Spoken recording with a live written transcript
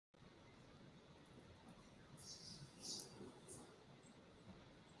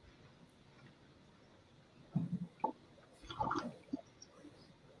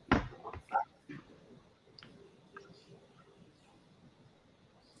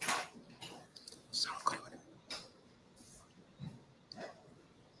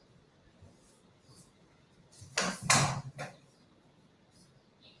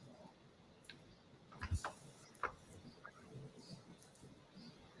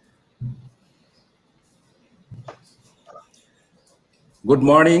Good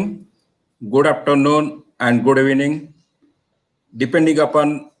morning, good afternoon, and good evening, depending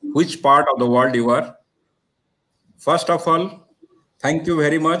upon which part of the world you are. First of all, thank you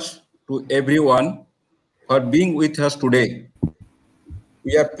very much to everyone for being with us today.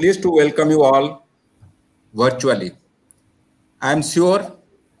 We are pleased to welcome you all virtually. I am sure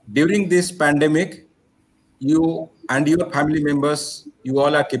during this pandemic, you and your family members, you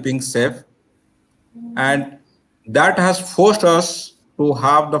all are keeping safe. And that has forced us to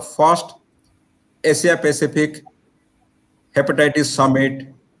have the first Asia Pacific Hepatitis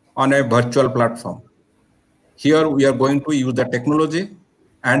Summit on a virtual platform. Here we are going to use the technology,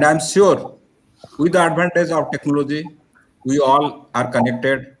 and I'm sure with the advantage of technology, we all are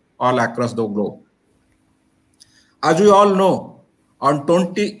connected all across the globe. As we all know, on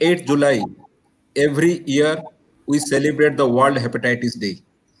 28th July, every year we celebrate the World Hepatitis Day.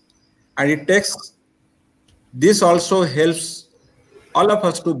 And this also helps all of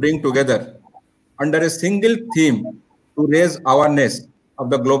us to bring together under a single theme to raise awareness of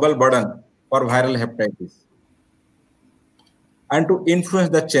the global burden for viral hepatitis and to influence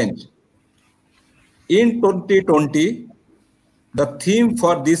the change. In 2020, the theme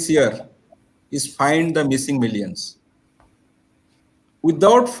for this year is Find the Missing Millions.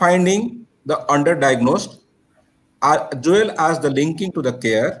 Without finding the underdiagnosed, as well as the linking to the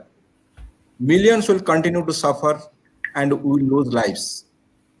care, millions will continue to suffer and will lose lives.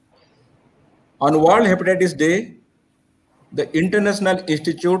 On World Hepatitis Day, the International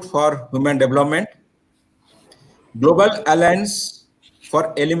Institute for Human Development, Global Alliance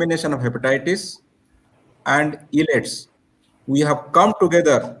for Elimination of Hepatitis, and ILETS, we have come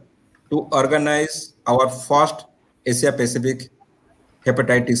together to organize our first Asia Pacific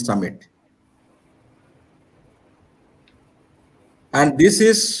Hepatitis Summit. And this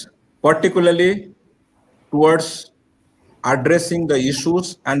is particularly towards addressing the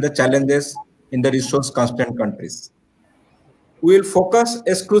issues and the challenges in the resource-constrained countries. We will focus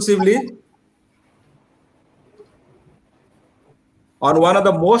exclusively on one of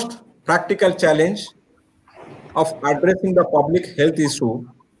the most practical challenge of addressing the public health issue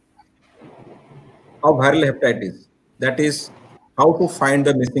of viral hepatitis, that is, how to find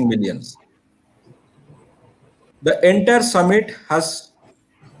the missing millions. The entire summit has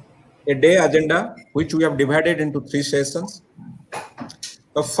a day agenda, which we have divided into 3 sessions.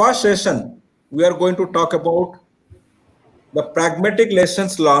 The first session, we are going to talk about the pragmatic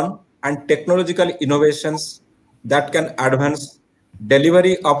lessons learned and technological innovations that can advance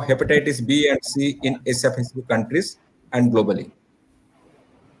delivery of hepatitis B and C in Asia Pacific countries and globally.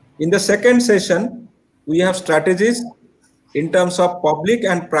 In the second session, we have strategies in terms of public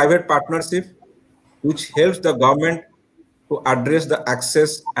and private partnership, which helps the government to address the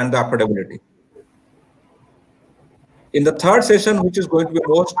access and the affordability. In the third session, which is going to be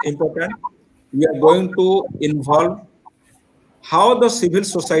most important, we are going to involve how the civil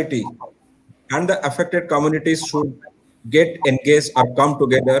society and the affected communities should get engaged or come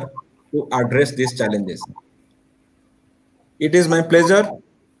together to address these challenges. It is my pleasure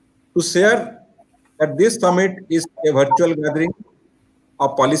to share that this summit is a virtual gathering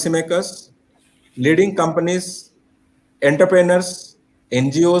of policymakers, leading companies, entrepreneurs,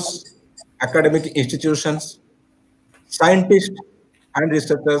 NGOs, academic institutions, scientists and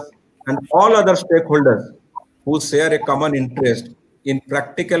researchers, and all other stakeholders who share a common interest in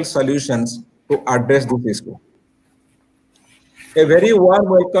practical solutions to address this issue. A very warm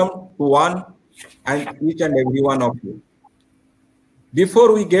welcome to one and each and every one of you.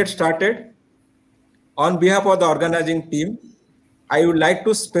 Before we get started, on behalf of the organizing team, I would like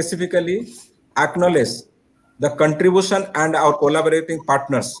to specifically acknowledge the contribution and our collaborating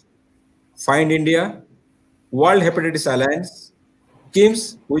partners, Find India, World Hepatitis Alliance,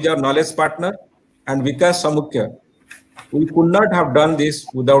 KIMS, who is our knowledge partner, and Vikas Samukya. We could not have done this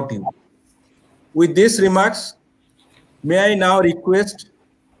without you. With these remarks, may I now request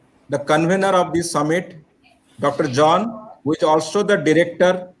the convener of this summit, Dr. John, who is also the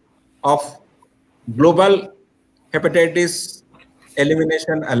director of Global Hepatitis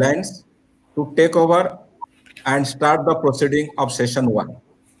Elimination Alliance, to take over and start the proceeding of session 1.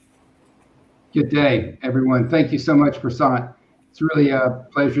 Good day, everyone. Thank you so much, Prasant. It's really a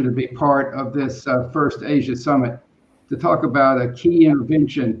pleasure to be part of this first Asia Summit to talk about a key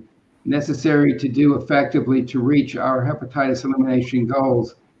intervention necessary to do effectively to reach our hepatitis elimination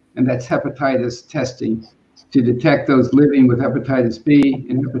goals, and that's hepatitis testing, to detect those living with hepatitis B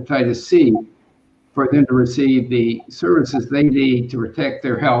and hepatitis C, for them to receive the services they need to protect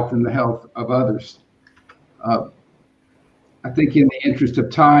their health and the health of others. I think in the interest of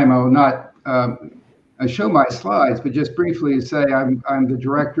time, I will not show my slides, but just briefly to say I'm the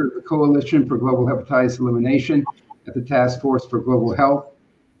director of the Coalition for Global Hepatitis Elimination at the Task Force for Global Health,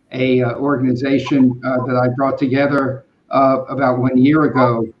 a organization that I brought together about 1 year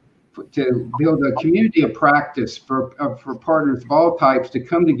ago to build a community of practice for partners of all types to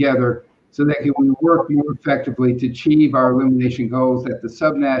come together so that we work more effectively to achieve our elimination goals at the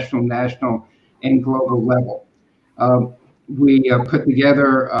subnational, national, and global level. We put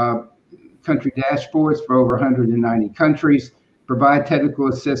together country dashboards for over 190 countries, provide technical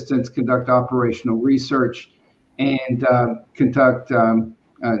assistance, conduct operational research, and conduct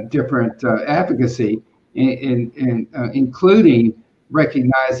different advocacy, including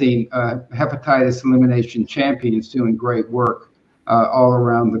recognizing hepatitis elimination champions doing great work all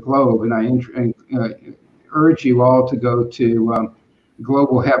around the globe. And I urge you all to go to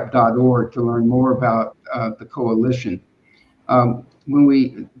globalhep.org to learn more about the coalition. When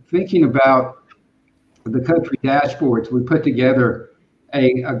we thinking about the country dashboards, we put together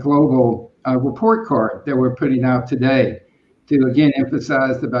a global report card that we're putting out today to again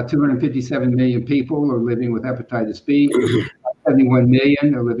emphasize that about 257 million people are living with hepatitis B, 71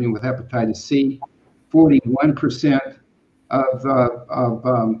 million are living with hepatitis C, 41% of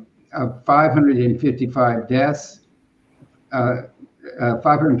 555 deaths,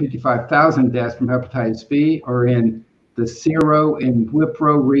 555,000 deaths from hepatitis B are in the Sero and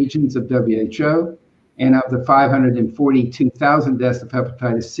WIPRO regions of WHO, and of the 542,000 deaths of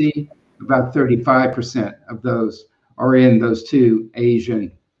hepatitis C, about 35% of those are in those two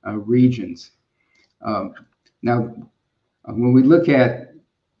Asian regions. Now, when we look at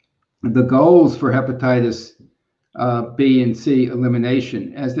the goals for hepatitis B and C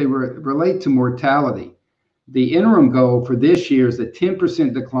elimination, as they relate to mortality, the interim goal for this year is a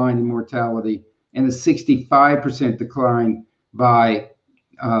 10% decline in mortality and a 65% decline by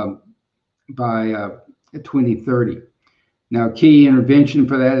 2030. Now, key intervention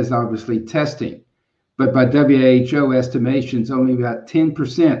for that is obviously testing, but by WHO estimations, only about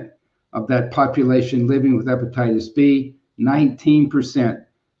 10% of that population living with hepatitis B, 19%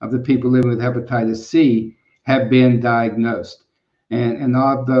 of the people living with hepatitis C have been diagnosed. And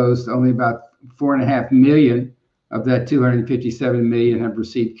of those, only about 4.5 million of that 257 million have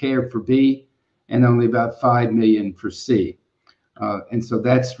received care for B, and only about 5 million for C. And so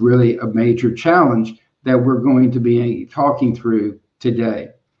that's really a major challenge that we're going to be talking through today.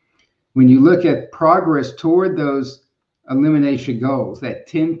 When you look at progress toward those elimination goals, that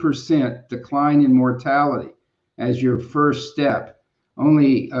 10% decline in mortality as your first step,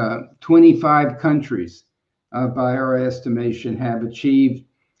 only 25 countries by our estimation have achieved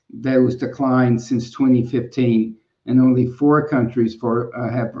those declines since 2015, and only 4 countries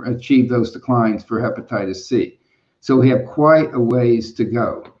have achieved those declines for hepatitis C. So we have quite a ways to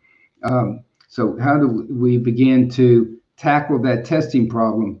go. So how do we begin to tackle that testing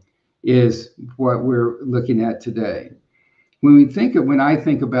problem is what we're looking at today. When I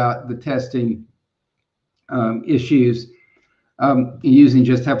think about the testing issues, using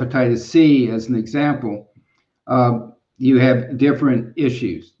just hepatitis C as an example, you have different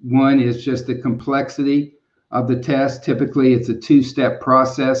issues. One is just the complexity of the test. Typically, it's a 2-step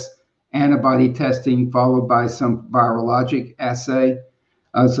process: antibody testing followed by some virologic assay.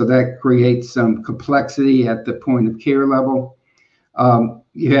 So that creates some complexity at the point of care level.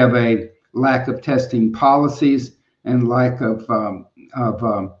 You have a lack of testing policies and lack of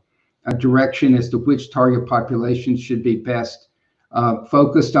a direction as to which target population should be best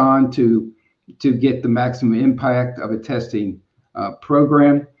focused on to get the maximum impact of a testing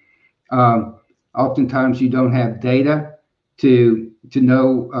program. Oftentimes you don't have data to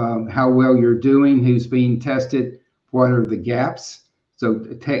know how well you're doing, who's being tested, what are the gaps. So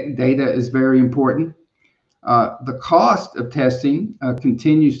data is very important. The cost of testing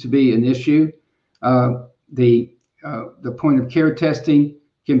continues to be an issue. The point of care testing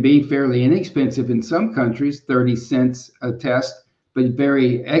can be fairly inexpensive in some countries, 30 cents a test, but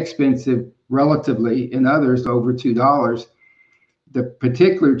very expensive relatively in others, over $2. The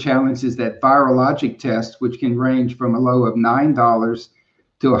particular challenge is that virologic test, which can range from a low of $9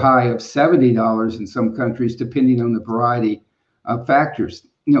 to a high of $70 in some countries, depending on the variety of factors.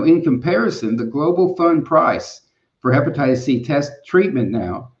 In comparison, the global fund price for hepatitis C test treatment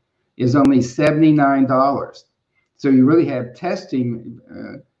now is only $79. So you really have testing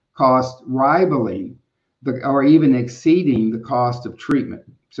costs rivaling or even exceeding the cost of treatment.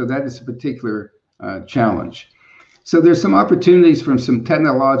 So that is a particular challenge. So there's some opportunities from some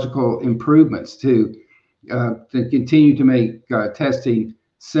technological improvements to continue to make testing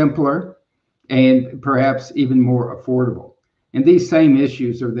simpler and perhaps even more affordable. And these same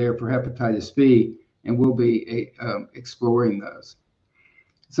issues are there for hepatitis B and we'll be exploring those.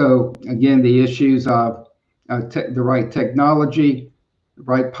 So again, the issues of the right technology, the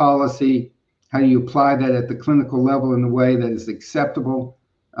right policy, how do you apply that at the clinical level in a way that is acceptable,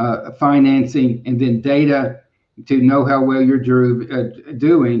 financing, and then data to know how well you're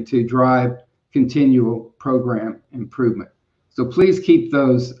doing to drive continual program improvement. So please keep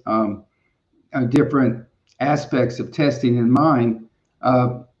those different aspects of testing in mind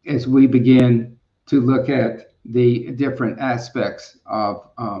as we begin to look at the different aspects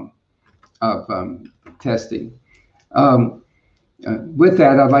of testing. With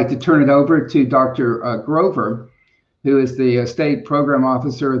that, I'd like to turn it over to Dr. Grover, who is the State Program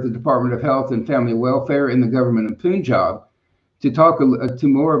Officer at the Department of Health and Family Welfare in the government of Punjab, to talk to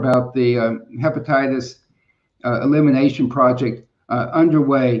more about the hepatitis elimination project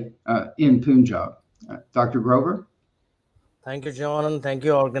underway in Punjab. Dr. Grover? Thank you, John, and thank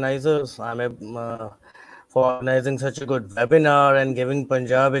you, organizers. For organizing such a good webinar and giving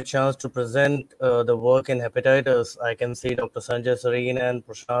Punjab a chance to present the work in hepatitis. I can see Dr. Sanjay Sareen and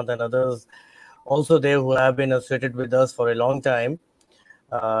Prashant and others also there who have been associated with us for a long time.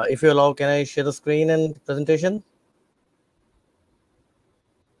 If you allow, can I share the screen and presentation?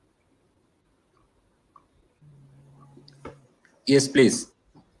 Yes, please.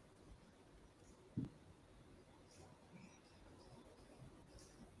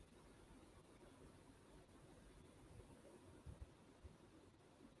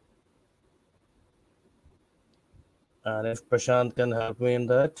 And if Prashant can help me in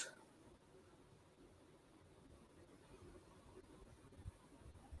that.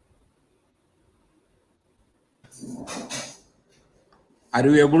 Are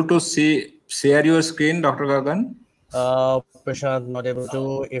you able to share your screen, Dr. Gagan? Prashant, not able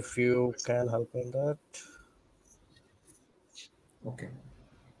to. If you can help me in that. Okay.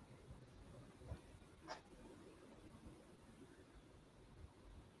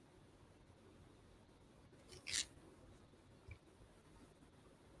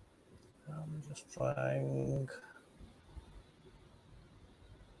 I'm just trying.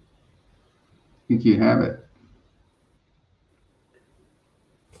 I think you have it.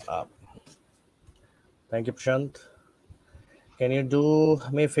 Thank you, Prashant. Can you do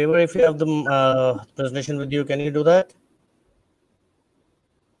me a favor if you have the presentation with you? Can you do that?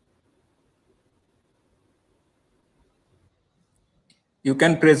 You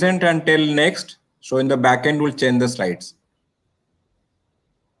can present and tell next. So in the back end, we'll change the slides.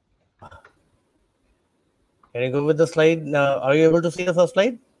 Can you go with the slide? Are you able to see the first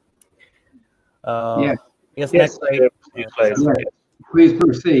slide? Yes. Yes, next slide. Please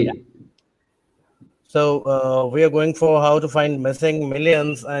proceed. Yeah. So we are going for how to find missing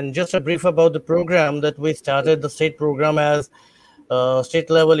millions, and just a brief about the program that we started the state program as a state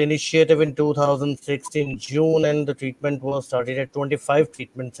level initiative in 2016 June, and the treatment was started at 25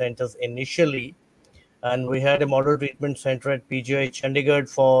 treatment centers initially, and we had a model treatment center at PGI Chandigarh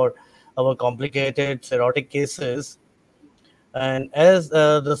for our complicated cirrhotic cases. And as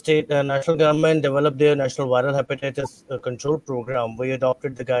the state national government developed their national viral hepatitis control program, we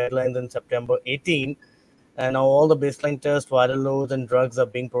adopted the guidelines in September 18, and now all the baseline tests, viral loads, and drugs are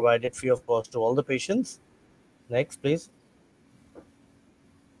being provided free of cost to all the patients. Next, please.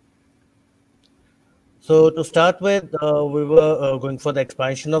 So to start with, we were going for the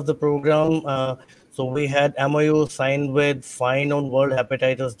expansion of the program. So we had MOU signed with FINE on World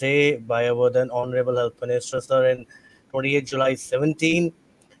Hepatitis Day by our then Honorable Health Minister, sir, in 28 July 17.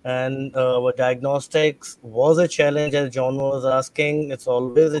 And our diagnostics was a challenge, as John was asking. It's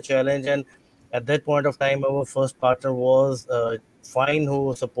always a challenge. And at that point of time, our first partner was FINE,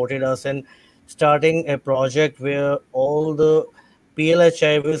 who supported us in starting a project where all the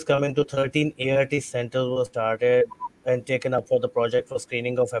PLHIVs coming to 13 ART centers were started and taken up for the project for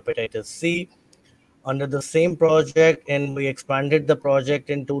screening of hepatitis C. Under the same project, and we expanded the project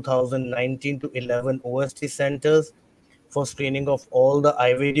in 2019 to 11 OST centers for screening of all the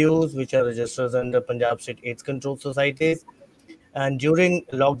IVDUs, which are registered under Punjab State AIDS Control Societies. And during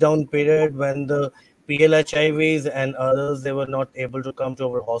lockdown period, when the PLHIVs and others, they were not able to come to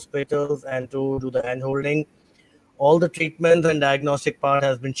our hospitals and to do the hand-holding, all the treatments and diagnostic part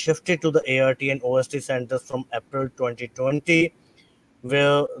has been shifted to the ART and OST centers from April 2020,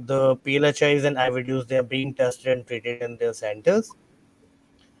 where the PLHIs and IVDUs, they are being tested and treated in their centers.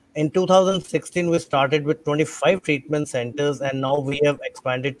 In 2016, we started with 25 treatment centers, and now we have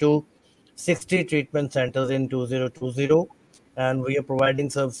expanded to 60 treatment centers in 2020. And we are providing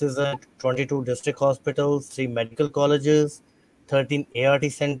services at 22 district hospitals, 3 medical colleges, 13 ART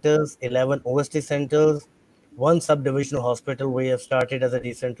centers, 11 OST centers, 1 subdivisional hospital we have started as a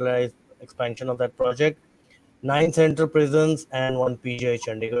decentralized expansion of that project. 9 central prisons and 1 PGI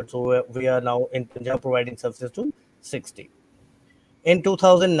Chandigarh. So we are now in Punjab providing services to 60. In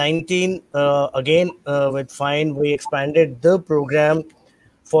 2019, again with FIND, we expanded the program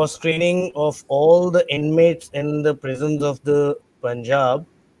for screening of all the inmates in the prisons of the Punjab.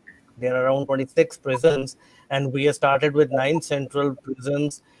 There are around 26 prisons, and we have started with 9 central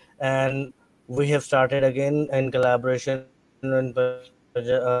prisons, and we have started again in collaboration in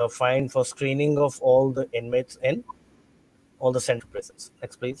FIND for screening of all the inmates in all the central prisons.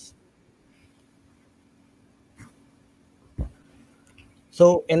 Next, please.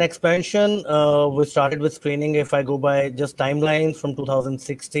 So in expansion, we started with screening. If I go by just timelines from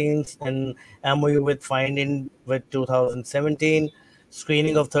 2016 and MOU with finding with 2017,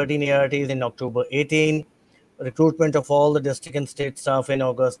 screening of 13 ARTs in October 18, recruitment of all the district and state staff in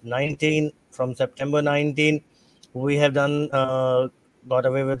August 19. From September 19, we have done got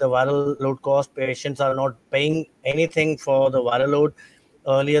away with the viral load cost. Patients are not paying anything for the viral load.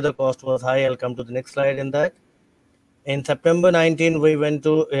 Earlier, the cost was high. I'll come to the next slide in that. In September 19, we went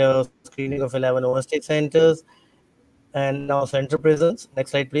to screening of 11 OST centers and now central prisons.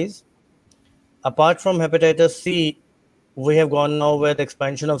 Next slide, please. Apart from hepatitis C, we have gone now with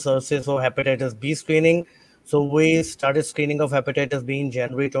expansion of services for hepatitis B screening. So we started screening of hepatitis B in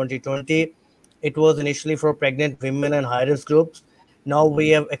January 2020. It was initially for pregnant women and high-risk groups. Now we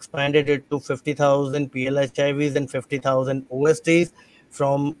have expanded it to 50,000 PLHIVs and 50,000 OSTs.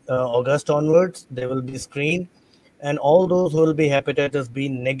 From August onwards, they will be screened. And all those who will be hepatitis B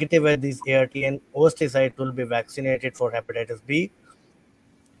negative at these ART and OST sites will be vaccinated for hepatitis B.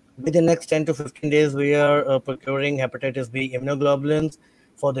 Within the next 10 to 15 days, we are procuring hepatitis B immunoglobulins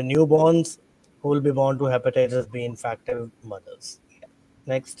for the newborns who will be born to hepatitis B infected mothers.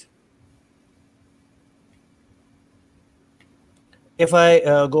 Next. If I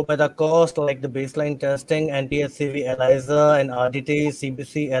go by the cost, like the baseline testing, NTHCV, ELISA, and RDT,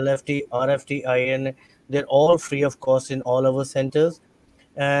 CBC, LFT, RFT, IN, they're all free of cost in all our centers.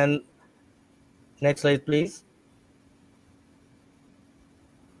 And next slide, please.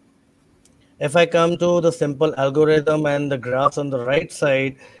 If I come to the simple algorithm and the graphs on the right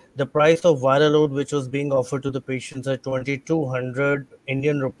side, the price of viral load which was being offered to the patients at 2,200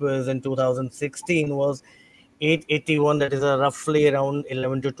 Indian rupees in 2016 was 881. That is roughly around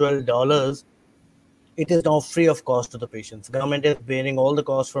 11 to $12. It is now free of cost to the patients. Government is bearing all the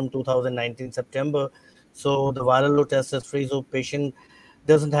costs from 2019 September. So the viral load test is free. So patient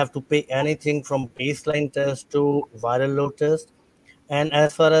doesn't have to pay anything from baseline test to viral load test. And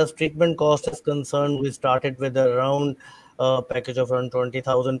as far as treatment cost is concerned, we started with around a package of around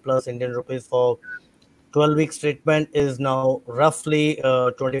 20,000 plus Indian rupees for 12 weeks treatment is now roughly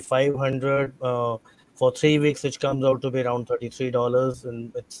 2,500 for 3 weeks, which comes out to be around $33.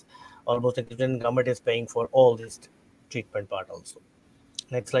 And it's almost equivalent. Government is paying for all this treatment part also.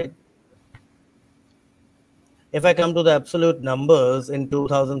 Next slide. If I come to the absolute numbers in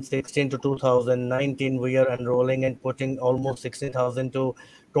 2016 to 2019, we are enrolling and putting almost 16,000 to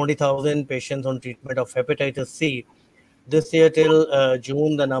 20,000 patients on treatment of hepatitis C. This year till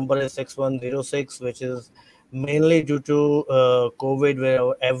June, the number is 6106, which is mainly due to COVID, where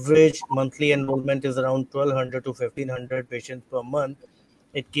our average monthly enrollment is around 1,200 to 1,500 patients per month.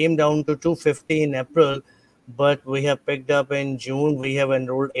 It came down to 250 in April, but we have picked up in June. We have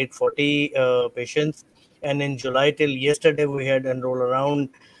enrolled 840 patients. And in July till yesterday, we had enrolled around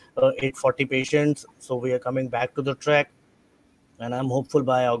 840 patients. So we are coming back to the track. And I'm hopeful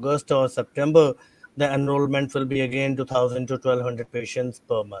by August or September, the enrollment will be again 2,000 to 1,200 patients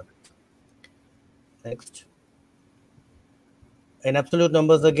per month. Next. In absolute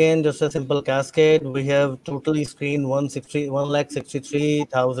numbers, again, just a simple cascade. We have totally screened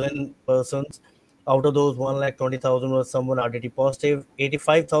 1,63,000 persons. Out of those, 1,20,000 was someone RDT positive.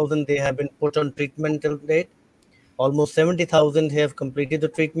 85,000 they have been put on treatment till date. Almost 70,000 have completed the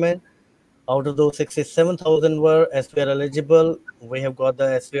treatment. Out of those, 67,000 were SVR eligible. We have got the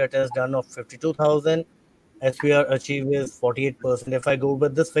SVR test done of 52,000. SVR achieved is 48%. If I go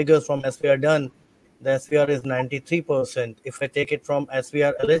with this figures from SVR done, the SVR is 93%. If I take it from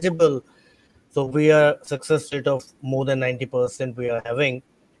SVR eligible, so we are success rate of more than 90% we are having.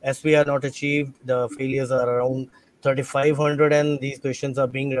 SVR not achieved, the failures are around 3,500, and these patients are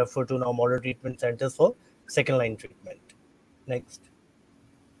being referred to now model treatment centers for second line treatment. Next.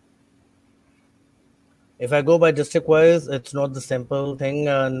 If I go by district wise, it's not the simple thing.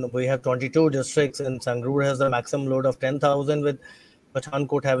 And we have 22 districts, and Sangrur has the maximum load of 10,000, with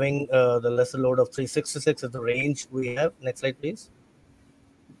Pathankot having the lesser load of 366 is the range we have. Next slide, please.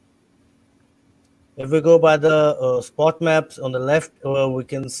 If we go by the spot maps on the left, we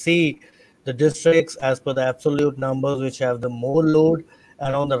can see the districts as per the absolute numbers which have the more load.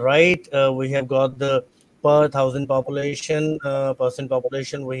 And on the right, we have got the per thousand population, percent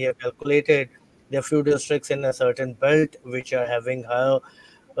population. We have calculated there are few districts in a certain belt which are having higher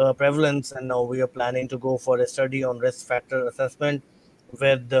prevalence, and now we are planning to go for a study on risk factor assessment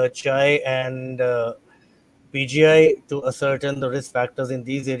with the CHAI and PGI to ascertain the risk factors in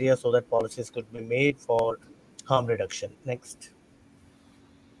these areas so that policies could be made for harm reduction. Next.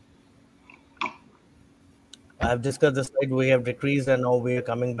 I've discussed the slide. We have decreased and now we are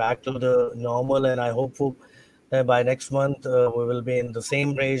coming back to the normal, and I hope that by next month we will be in the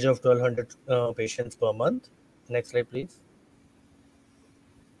same range of 1,200 patients per month. Next slide, please.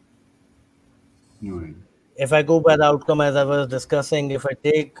 If I go by the outcome as I was discussing, if I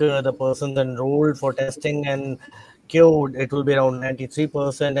take the persons enrolled for testing and cured, it will be around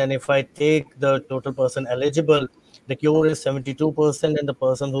 93%. And if I take the total person eligible, the cure is 72%, and the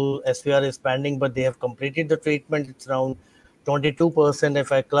person who SVR is pending but they have completed the treatment, it's around 22%.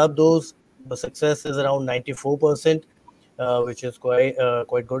 If I club those, the success is around 94%, which is quite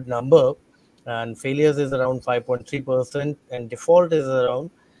good number. And failures is around 5.3%, and default is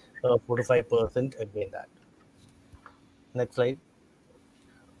around 4 to 5% again that. Next slide.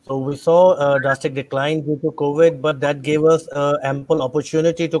 So we saw a drastic decline due to COVID, but that gave us ample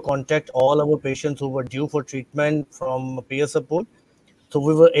opportunity to contact all our patients who were due for treatment from peer support. So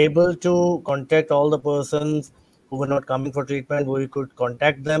we were able to contact all the persons who were not coming for treatment. We could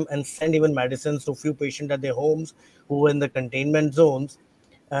contact them and send even medicines to few patients at their homes who were in the containment zones.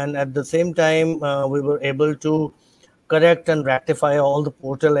 And at the same time, we were able to correct and rectify all the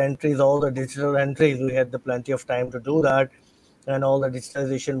portal entries, all the digital entries. We had the plenty of time to do that, and all the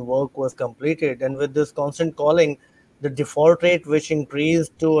digitalization work was completed. And with this constant calling, the default rate, which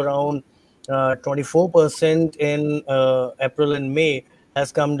increased to around 24% in April and May,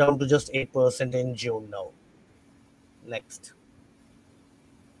 has come down to just 8% in June now. Next.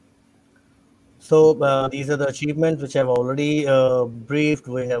 So these are the achievements which I've already briefed.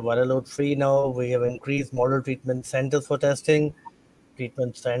 We have viral load free now. We have increased model treatment centers for testing.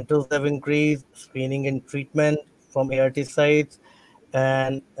 Treatment centers have increased. Screening and treatment from ART sites.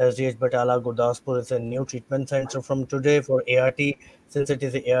 And SDH Batala Gurdaspur is a new treatment center from today for ART, since it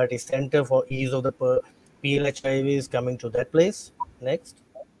is the ART center for ease of the PLHIVs coming to that place. Next.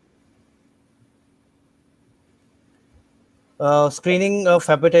 Screening of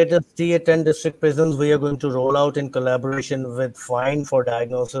hepatitis C at 10 district prisons, we are going to roll out in collaboration with FIND for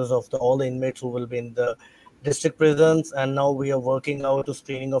diagnosis of all the inmates who will be in the district prisons. And now we are working out to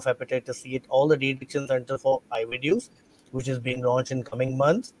screening of hepatitis C at all the de-addiction centers for IVDUs, which is being launched in coming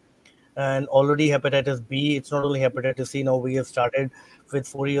months. And already hepatitis B, it's not only hepatitis C. Now we have started with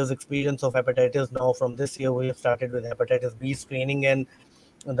 4 years experience of hepatitis. Now from this year, we have started with hepatitis B screening, and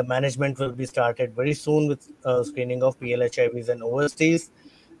the management will be started very soon with screening of PLHIVs and OSTs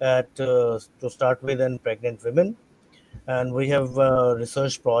to start with, and pregnant women. And we have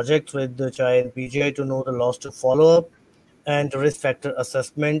research projects with the CHAI and PGI to know the loss to follow-up and risk factor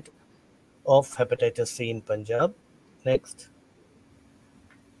assessment of hepatitis C in Punjab. Next.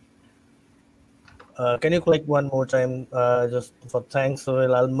 Can you click one more time just for thanks? So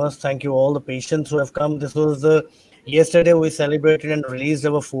I must thank you all the patients who have come. This was yesterday we celebrated and released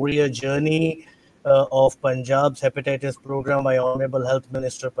our 4-year journey of Punjab's hepatitis program by Honorable Health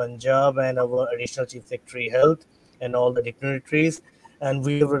Minister Punjab and our Additional Chief Secretary Health and all the dignitaries. And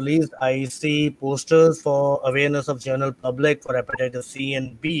we have released IEC posters for awareness of general public for hepatitis C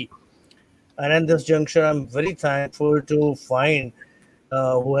and B. And at this juncture, I'm very thankful to FIND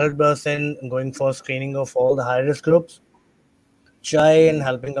who helped us in going for screening of all the high-risk groups, CHAI in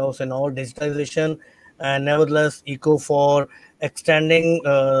helping us in all digitization, and nevertheless ECO for extending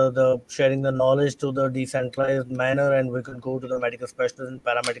the sharing the knowledge to the decentralized manner, and we could go to the medical specialists and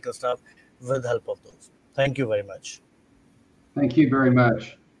paramedical staff with help of those. Thank you very much. Thank you very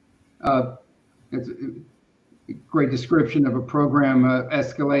much. It's a great description of a program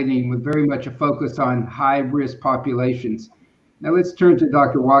escalating with very much a focus on high-risk populations. Now let's turn to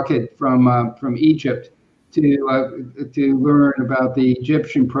Dr. Waked from Egypt to learn about the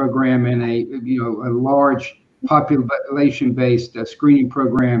Egyptian program and a large population-based screening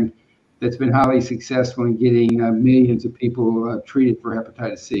program that's been highly successful in getting millions of people treated for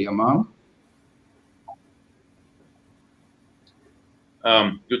hepatitis C. Imam?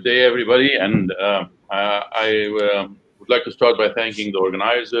 Good day, everybody, and I would like to start by thanking the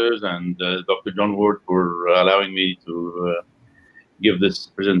organizers and Dr. John Ward for allowing me to give this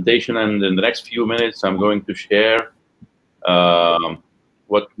presentation. And in the next few minutes, I'm going to share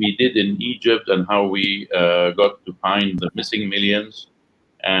what we did in Egypt and how we got to find the missing millions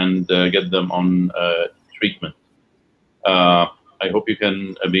and get them on treatment. I hope you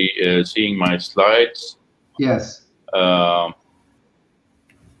can be seeing my slides. Yes.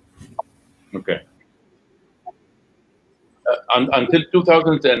 Okay. Until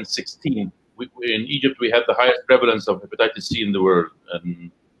 2016, in Egypt, we had the highest prevalence of hepatitis C in the world.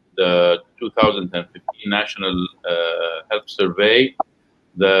 And the 2015 National Health Survey,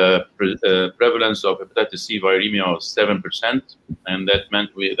 the prevalence of hepatitis C viremia was 7%, and that meant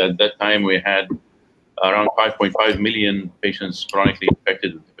at that time we had around 5.5 million patients chronically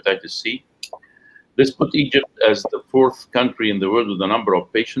infected with hepatitis C. This put Egypt as the 4th country in the world with the number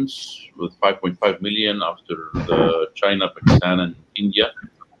of patients, with 5.5 million after China, Pakistan, and India,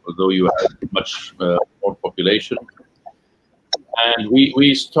 although you had much more population. And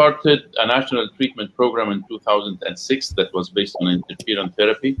we started a national treatment program in 2006 that was based on interferon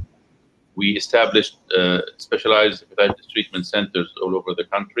therapy. We established specialized hepatitis treatment centers all over the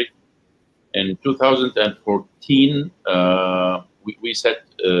country. In 2014, we set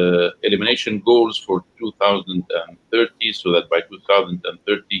elimination goals for 2030, so that by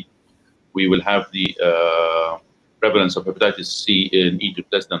 2030, we will have the prevalence of hepatitis C in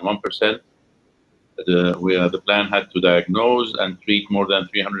Egypt less than 1%. The plan had to diagnose and treat more than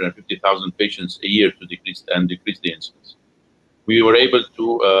 350,000 patients a year to decrease the incidence. We were able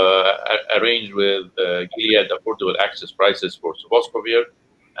to arrange with Gilead affordable access prices for Sofosbuvir,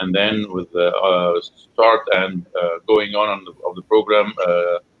 and then with the start and going on of the program,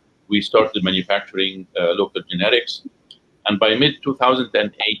 we started manufacturing local generics. And by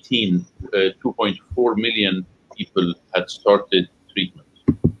mid-2018, 2.4 million people had started treatment.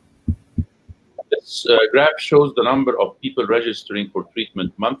 This graph shows the number of people registering for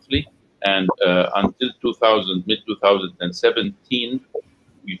treatment monthly. And until mid-2017,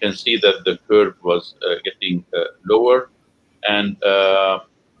 you can see that the curve was getting lower. And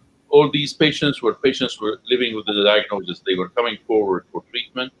all these patients were living with the diagnosis. They were coming forward for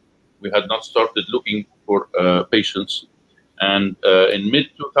treatment. We had not started looking for patients. And in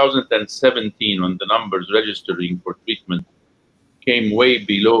mid-2017, when the numbers registering for treatment came way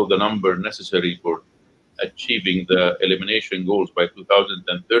below the number necessary for achieving the elimination goals by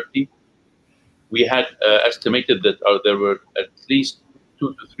 2030, we had estimated that there were at least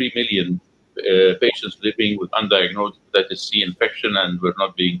 2 to 3 million patients living with undiagnosed hepatitis C infection and were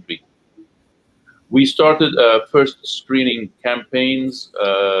not being treated. We started first screening campaigns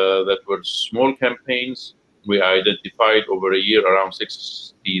that were small campaigns. We identified over a year around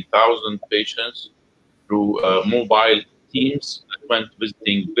 60,000 patients through mobile teams that went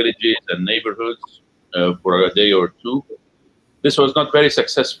visiting villages and neighborhoods for a day or two. This was not very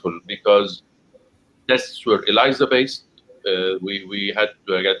successful because tests were ELISA-based. We had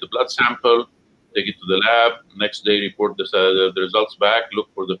to get the blood sample, take it to the lab, next day report the results back, look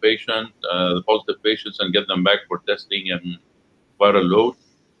for the patient, the positive patients, and get them back for testing and viral load.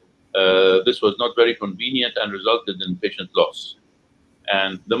 This was not very convenient and resulted in patient loss.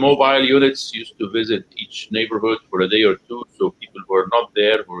 And the mobile units used to visit each neighborhood for a day or two, so people who were not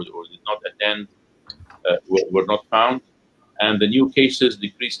there or did not attend were not found. And the new cases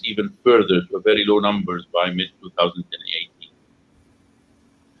decreased even further to very low numbers by mid-2018.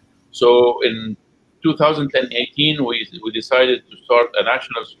 So in 2018, we decided to start a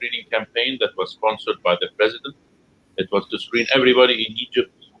national screening campaign that was sponsored by the president. It was to screen everybody in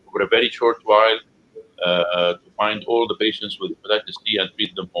Egypt for a very short while to find all the patients with hepatitis C and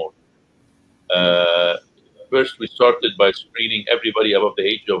treat them all. First, we started by screening everybody above the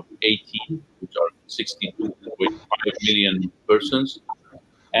age of 18, which are 62.5 million persons,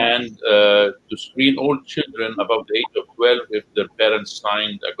 and to screen all children above the age of 12 if their parents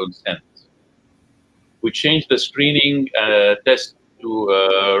signed a consent. We changed the screening test to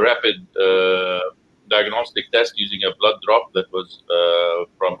a rapid diagnostic test using a blood drop that was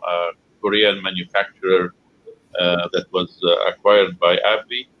from a Korean manufacturer that was acquired by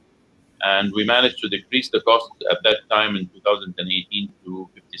AbbVie. And we managed to decrease the cost at that time in 2018 to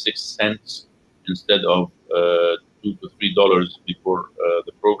 56 cents instead of $2 to $3 before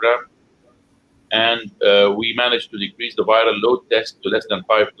the program. And we managed to decrease the viral load test to less than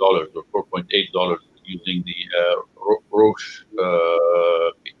 $5 or $4.8 using the Roche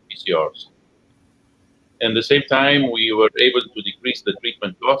PCRs. At the same time, we were able to decrease the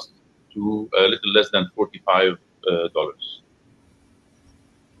treatment cost to a little less than $45.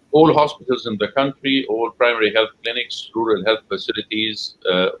 All hospitals in the country, all primary health clinics, rural health facilities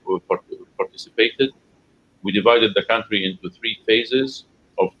participated. We divided the country into 3 phases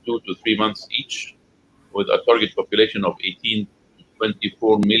of 2 to 3 months each, with a target population of 18 to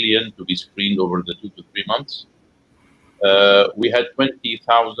 24 million to be screened over the 2 to 3 months. We had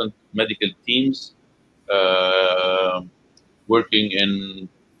 20,000 medical teams working in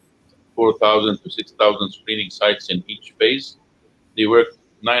 4,000 to 6,000 screening sites in each phase. They worked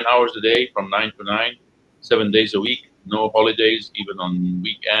 9 hours a day from 9 to 9, 7 days a week, no holidays, even on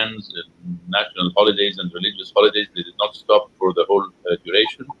weekends, and national holidays and religious holidays. They did not stop for the whole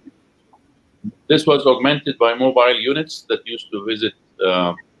duration. This was augmented by mobile units that used to visit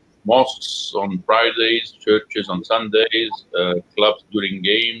mosques on Fridays, churches on Sundays, clubs during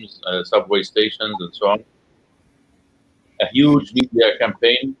games, subway stations, and so on. A huge media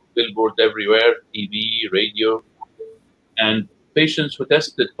campaign, billboards everywhere, TV, radio, and patients who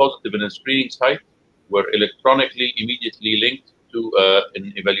tested positive in a screening site were electronically immediately linked to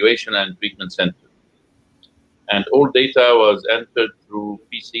an evaluation and treatment center. And all data was entered through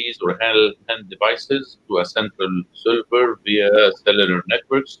PCs or hand devices to a central server via cellular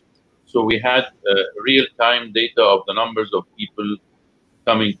networks. So we had real-time data of the numbers of people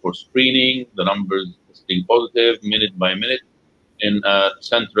coming for screening, the numbers testing positive minute by minute in a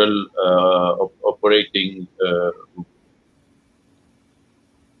central operating room.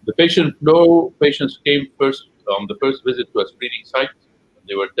 The patient flow, patients came first on the first visit to a screening site.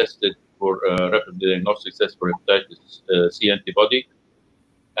 They were tested for rapid diagnostic test for hepatitis C antibody.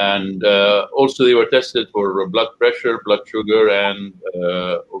 And also they were tested for blood pressure, blood sugar, and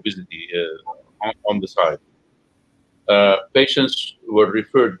obesity on the side. Patients were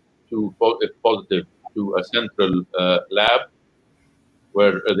referred to, if positive, to a central lab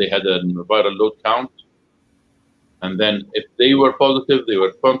where they had a viral load count. And then if they were positive, they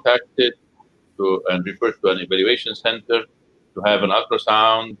were contacted and referred to an evaluation center to have an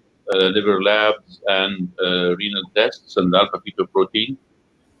ultrasound, liver labs, and renal tests and alpha-fetoprotein.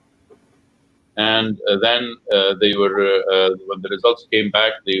 And then they were, when the results came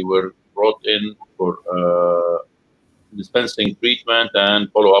back, they were brought in for dispensing treatment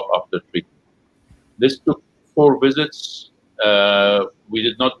and follow-up after treatment. This took 4 visits. We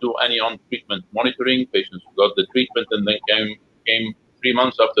did not do any on-treatment monitoring. Patients got the treatment and then came 3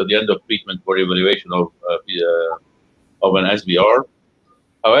 months after the end of treatment for evaluation of an SVR.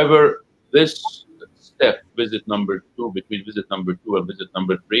 However, this step, visit number 2, between visit number 2 and visit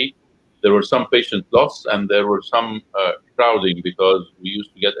number 3, there were some patient loss and there were some crowding, because we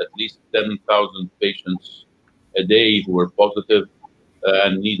used to get at least 10,000 patients a day who were positive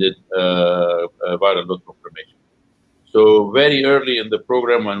and needed viral load confirmation. So very early in the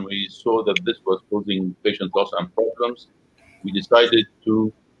program, when we saw that this was causing patient loss and problems, we decided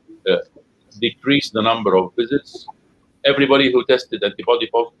to decrease the number of visits. Everybody who tested antibody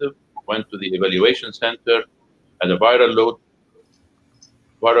positive went to the evaluation center, had a viral load,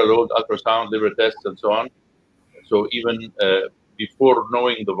 ultrasound, liver tests, and so on. So even before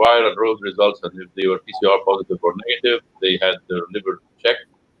knowing the viral load results and if they were PCR positive or negative, they had their liver checked.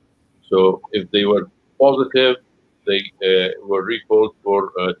 So if they were positive, they were recalled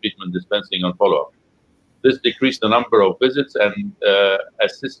for treatment dispensing and follow-up. This decreased the number of visits and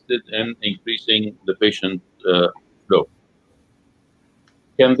assisted in increasing the patient flow.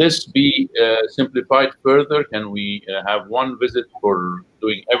 Can this be simplified further? Can we have one visit for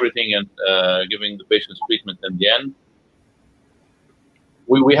doing everything and giving the patients treatment in the end?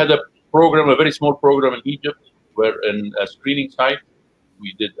 We had a program, a very small program in Egypt, where in a screening site,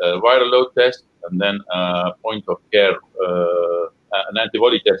 we did a viral load test and then a point of care, an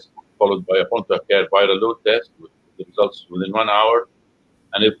antibody test, followed by a point of care viral load test with the results within 1 hour.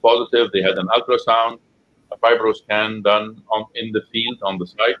 And if positive, they had an ultrasound, a fibroscan done in the field on the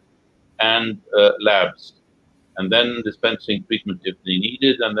site, and labs, and then dispensing treatment if they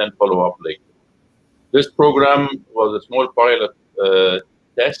needed, and then follow up later. This program was a small pilot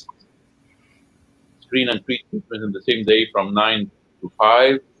test, screen and treat treatment in the same day from 9 to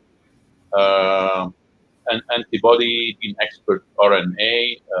 5, an antibody, gene expert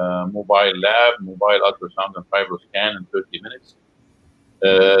RNA, mobile lab, mobile ultrasound and fibroscan in 30 minutes.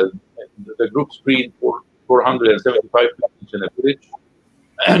 The group screened for 475 patients in a village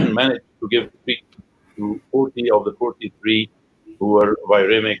and managed to give treatment to 40 of the 43 who were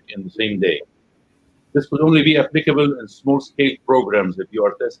viremic in the same day. This would only be applicable in small-scale programs if you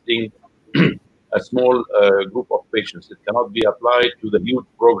are testing a small group of patients. It cannot be applied to the huge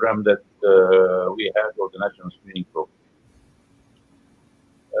program that we had, or the national screening program.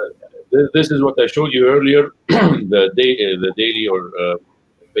 This is what I showed you earlier, the daily or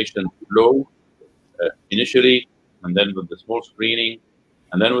patient flow initially, and then with the small screening.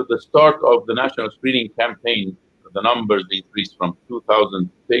 And then with the start of the national screening campaign, the numbers increased from 2,000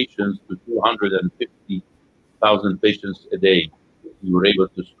 patients to 250,000 patients a day. We were able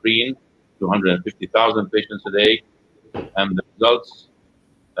to screen 250,000 patients a day. And the results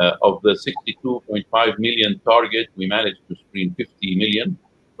of the 62.5 million target, we managed to screen 50 million,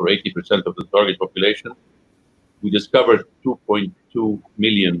 or 80% of the target population. We discovered 2.2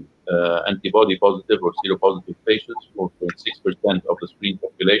 million antibody positive or seropositive patients, 4.6% of the screened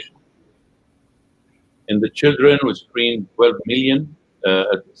population. In the children, we screened 12 million,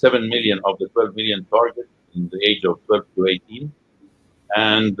 7 million of the 12 million target in the age of 12 to 18.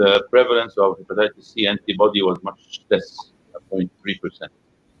 And the prevalence of hepatitis C antibody was much less, 0.3%.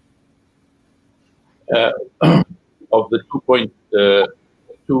 Of the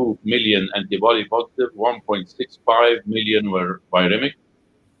 2.2 million antibody positive, 1.65 million were viremic.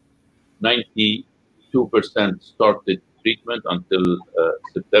 92% started treatment until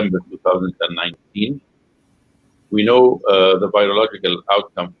September 2019. We know the virological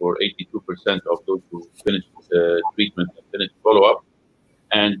outcome for 82% of those who finished treatment and finished follow-up,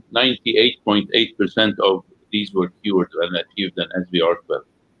 and 98.8% of these were cured and achieved an SVR12.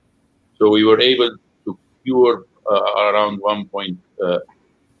 So we were able to cure around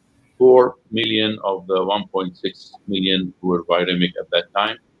 1.4 million of the 1.6 million who were viremic at that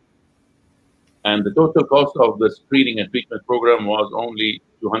time. And the total cost of the screening and treatment program was only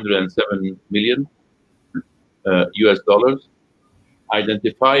 $207 million US dollars.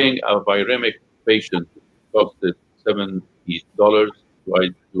 Identifying a viremic patient costed $70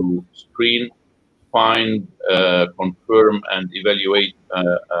 to screen, find, confirm, and evaluate a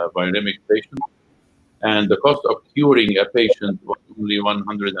viremic patient. And the cost of curing a patient was only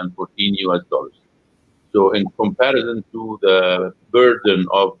 $114 US dollars. So in comparison to the burden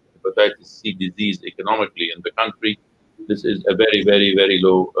of hepatitis C disease economically in the country, this is a very, very, very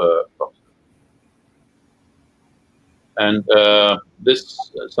low cost. And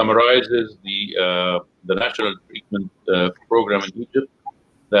this summarizes the national treatment program in Egypt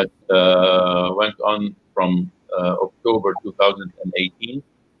that went on from October 2018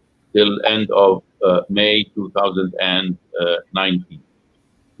 till end of May 2019.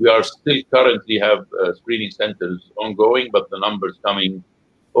 We are still currently have screening centers ongoing, but the numbers coming,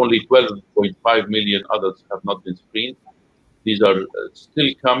 only 12.5 million adults have not been screened. These are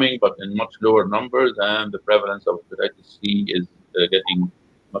still coming, but in much lower numbers, and the prevalence of hepatitis C is getting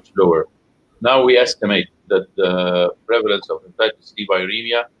much lower. Now we estimate that the prevalence of hepatitis C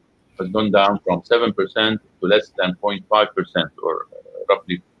viremia has gone down from 7% to less than 0.5%, or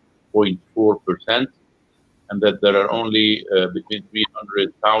roughly 0.4%, and that there are only between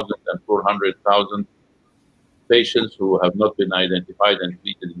 300,000 and 400,000 patients who have not been identified and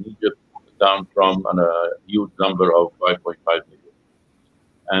treated in Egypt, down from a huge number of 5.5 million.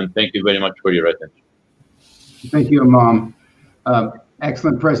 And thank you very much for your attention. Thank you, Imam.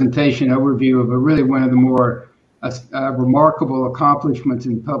 Excellent presentation, overview of really one of the more remarkable accomplishments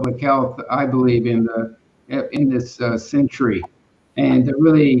in public health, I believe, in this century. And it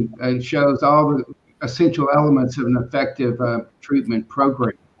really shows all the essential elements of an effective treatment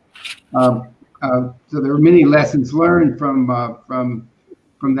program. So there are many lessons learned from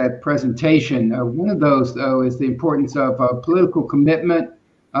that presentation. One of those, though, is the importance of political commitment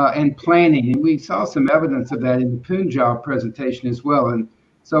and planning. And we saw some evidence of that in the Punjab presentation as well. And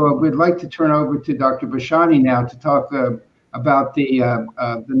so we'd like to turn over to Dr. Bashani now to talk about the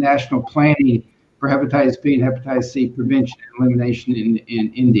national planning for hepatitis B and hepatitis C prevention and elimination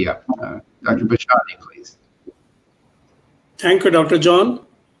in India. Dr. Bashani, please. Thank you, Dr. John.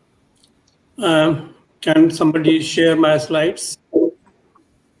 Can somebody share my slides?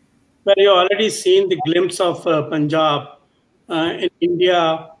 Well, you already seen the glimpse of Punjab. In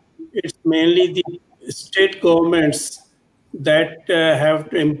India, it's mainly the state governments that have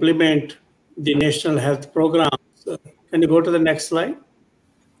to implement the national health programs. Can you go to the next slide?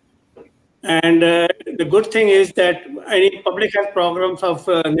 And the good thing is that any public health programs of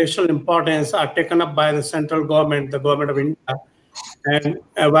national importance are taken up by the central government, the government of India. And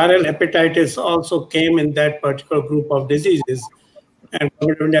viral hepatitis also came in that particular group of diseases. And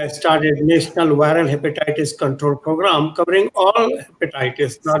government of India started National Viral Hepatitis Control Program covering all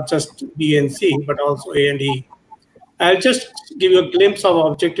hepatitis, not just B and C, but also A and E. I'll just give you a glimpse of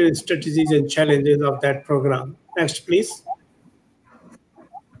objectives, strategies, and challenges of that program. Next, please.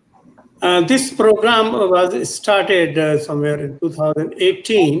 This program was started somewhere in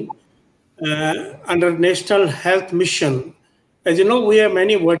 2018 under National Health Mission. As you know, we have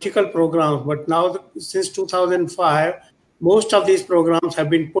many vertical programs, but now since 2005, most of these programs have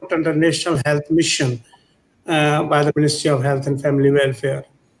been put under National Health Mission by the Ministry of Health and Family Welfare.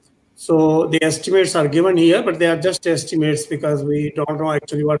 So the estimates are given here, but they are just estimates because we don't know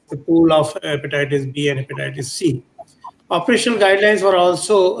actually what's the pool of hepatitis B and hepatitis C. Operational guidelines were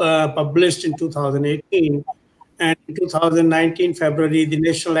also published in 2018, And in 2019, February, the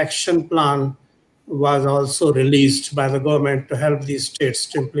National Action Plan was also released by the government to help these states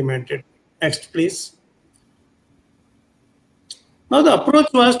to implement it. Next, please. Now, the approach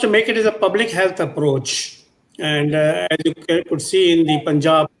was to make it as a public health approach. And as you could see in the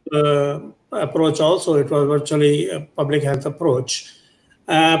Punjab approach also, it was virtually a public health approach.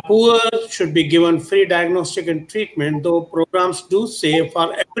 Poor should be given free diagnostic and treatment, though programs do say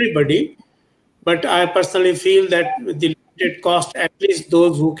for everybody. But I personally feel that with the limited cost, at least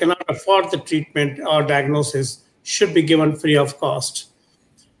those who cannot afford the treatment or diagnosis should be given free of cost.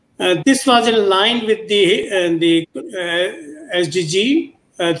 This was in line with the SDG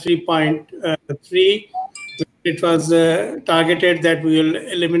 3.3. It was targeted that we will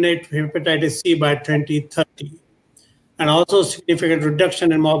eliminate hepatitis C by 2030, and also significant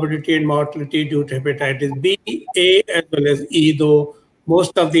reduction in morbidity and mortality due to hepatitis B, A, as well as E, though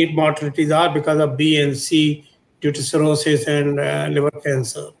most of the mortalities are because of B and C due to cirrhosis and liver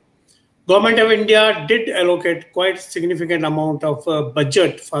cancer. Government of India did allocate quite significant amount of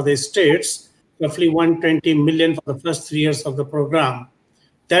budget for the states, roughly 120 million for the first 3 years of the program.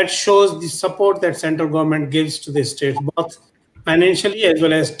 That shows the support that central government gives to the states, both financially as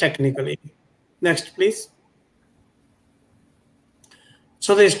well as technically. Next, please.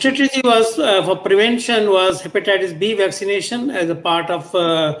 So the strategy was for prevention was hepatitis B vaccination as a part of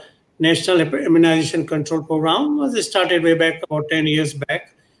National Immunization Control Program. Was started way back about 10 years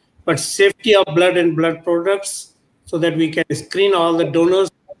back. But safety of blood and blood products so that we can screen all the donors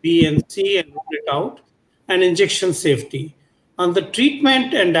B and C and rule it out, and injection safety. On the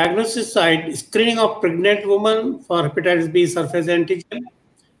treatment and diagnosis side, screening of pregnant women for hepatitis B surface antigen,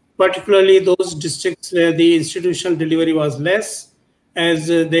 particularly those districts where the institutional delivery was less, as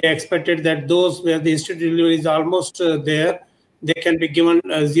they expected that those where the institutional delivery is almost there, they can be given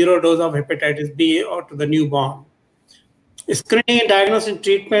a 0 dose of hepatitis B or to the newborn. Screening and diagnosis and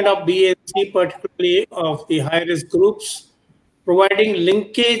treatment of B and C, particularly of the high-risk groups, providing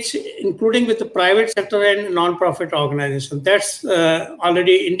linkage, including with the private sector and non-profit organizations. That's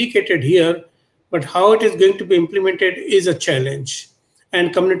already indicated here, but how it is going to be implemented is a challenge.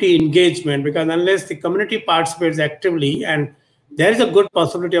 And community engagement, because unless the community participates actively, and there is a good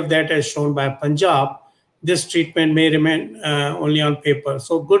possibility of that as shown by Punjab, this treatment may remain only on paper.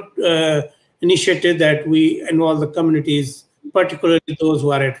 So good initiative that we involve the communities, particularly those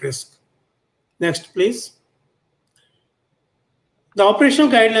who are at risk. Next, please. The operational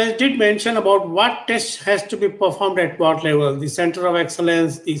guidelines did mention about what tests has to be performed at what level. The center of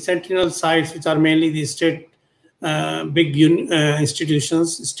excellence, the sentinel sites, which are mainly the state big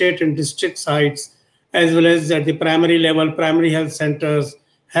institutions, state and district sites, as well as at the primary level, primary health centers,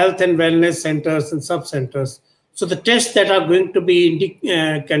 health and wellness centers and sub-centers. So the tests that are going to be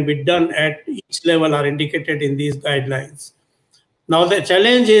can be done at each level are indicated in these guidelines. Now the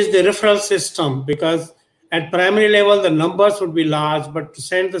challenge is the referral system, because at primary level the numbers would be large, but to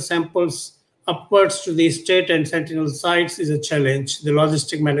send the samples upwards to the state and sentinel sites is a challenge, the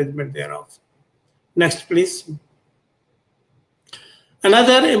logistic management thereof. Next, please.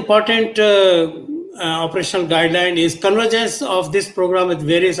 Another important operational guideline is convergence of this program with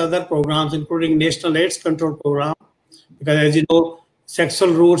various other programs, including National AIDS Control Program, because as you know,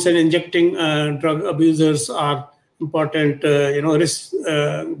 sexual routes and injecting drug abusers are important risk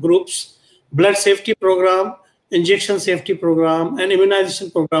groups, blood safety program, injection safety program, and immunization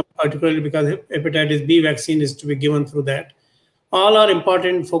program, particularly because hepatitis B vaccine is to be given through that. All are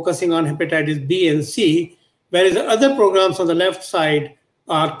important, focusing on hepatitis B and C, whereas the other programs on the left side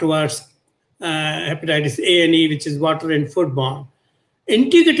are towards hepatitis A and E, which is water and foodborne.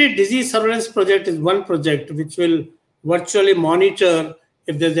 Integrated disease surveillance project is one project which will virtually monitor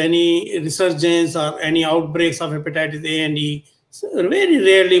if there's any resurgence or any outbreaks of hepatitis A and E. So very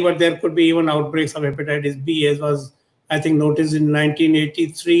rarely, but there could be even outbreaks of hepatitis B, as was, I think, noticed in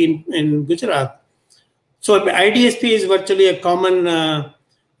 1983 in Gujarat. So IDSP is virtually a common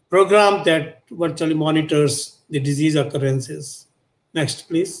program that virtually monitors the disease occurrences. Next,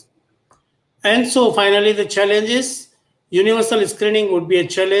 please. And so finally, the challenge is universal screening would be a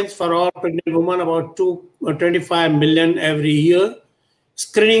challenge for all pregnant women, about 25 million every year.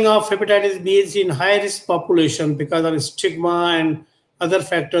 Screening of hepatitis B is in high-risk population because of stigma and other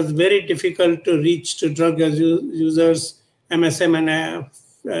factors, very difficult to reach to drug users, MSM,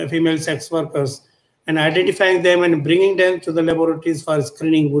 and female sex workers. And identifying them and bringing them to the laboratories for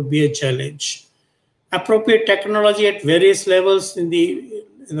screening would be a challenge. Appropriate technology at various levels in the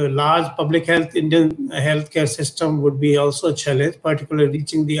large public health Indian healthcare system would be also a challenge, particularly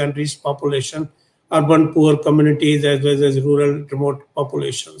reaching the unreached population, urban poor communities, as well as rural remote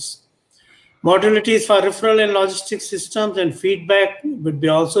populations. Modalities for referral and logistics systems and feedback would be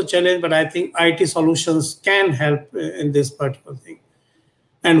also challenged, but I think IT solutions can help in this particular thing.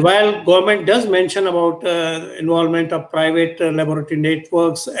 And while government does mention about involvement of private laboratory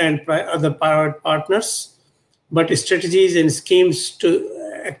networks and other private partners, but strategies and schemes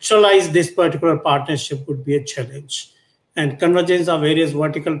to actualize this particular partnership would be a challenge. And convergence of various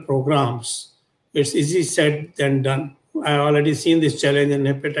vertical programs, it's easy said than done. I've already seen this challenge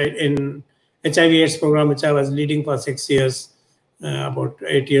in HIV/AIDS program, which I was leading for 6 years, about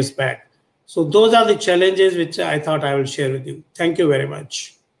 8 years back. So those are the challenges which I thought I will share with you. Thank you very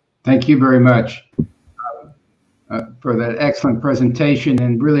much. Thank you very much for that excellent presentation,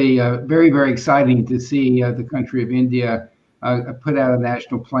 and really very, very exciting to see the country of India put out a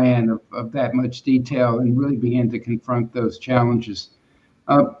national plan of that much detail and really begin to confront those challenges.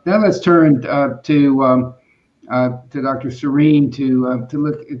 Now let's turn to Dr. Serene to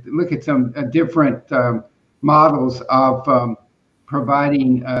look at some different models of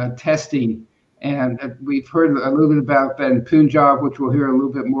providing testing. And we've heard a little bit about that in Punjab, which we'll hear a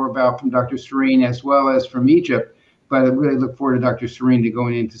little bit more about from Dr. Serene, as well as from Egypt. But I really look forward to Dr. Serene to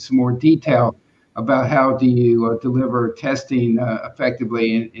going into some more detail about how do you deliver testing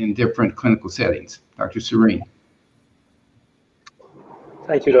effectively in different clinical settings. Dr. Serene.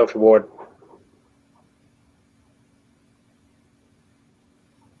 Thank you, Dr. Ward.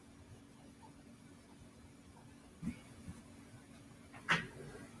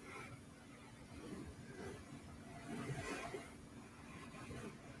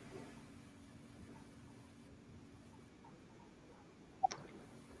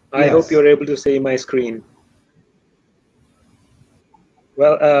 I hope you're able to see my screen.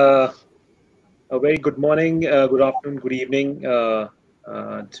 Well, a very good morning, good afternoon, good evening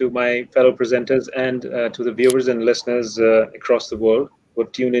to my fellow presenters and to the viewers and listeners across the world who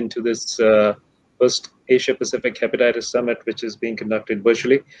have tuned into this first Asia Pacific Hepatitis Summit, which is being conducted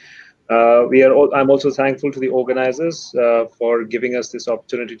virtually. I'm also thankful to the organizers for giving us this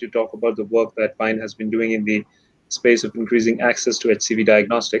opportunity to talk about the work that FINE has been doing in the space of increasing access to HCV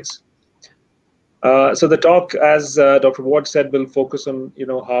diagnostics. So the talk, as Dr. Ward said, will focus on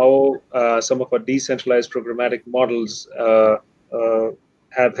how some of our decentralized programmatic models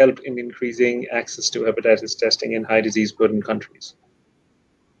have helped in increasing access to hepatitis testing in high disease burden countries.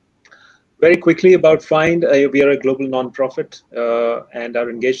 Very quickly about FIND, we are a global nonprofit and are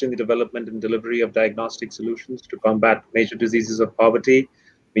engaged in the development and delivery of diagnostic solutions to combat major diseases of poverty.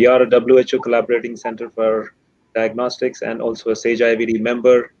 We are a WHO collaborating center for diagnostics and also a SAGE IVD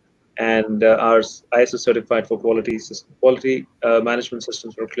member, and are ISO certified for quality management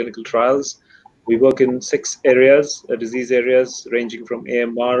systems for clinical trials. We work in 6 areas, disease areas ranging from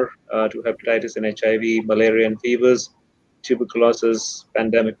AMR to hepatitis and HIV, malaria and fevers, tuberculosis,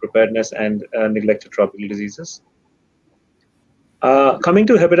 pandemic preparedness, and neglected tropical diseases. Coming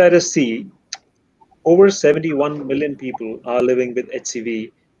to hepatitis C, over 71 million people are living with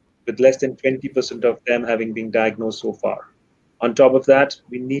HCV, with less than 20% of them having been diagnosed so far. On top of that,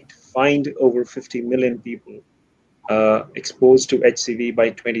 we need to find over 50 million people exposed to HCV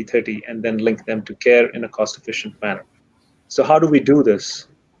by 2030 and then link them to care in a cost-efficient manner. So how do we do this?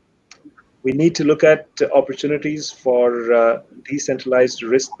 We need to look at opportunities for decentralized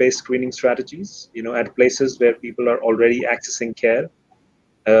risk-based screening strategies, at places where people are already accessing care,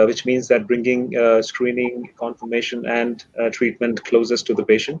 which means that bringing screening, confirmation, and treatment closest to the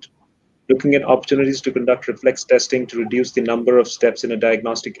patient. Looking at opportunities to conduct reflex testing to reduce the number of steps in a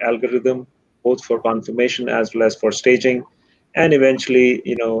diagnostic algorithm, both for confirmation as well as for staging, and eventually,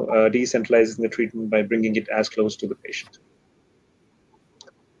 decentralizing the treatment by bringing it as close to the patient.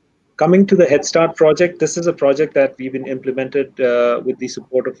 Coming to the Head Start project, this is a project that we've been implemented with the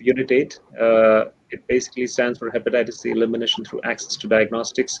support of Unit 8. It basically stands for Hepatitis C Elimination Through Access to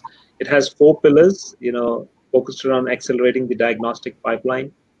Diagnostics. It has 4 pillars, focused around accelerating the diagnostic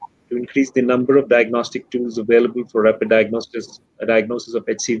pipeline, to increase the number of diagnostic tools available for rapid diagnosis of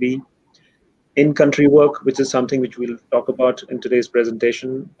HCV. In-country work, which is something which we'll talk about in today's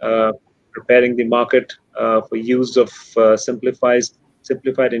presentation, preparing the market for use of simplified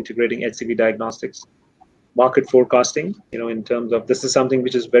integrating HCV diagnostics. Market forecasting, in terms of this is something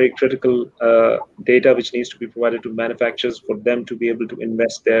which is very critical data which needs to be provided to manufacturers for them to be able to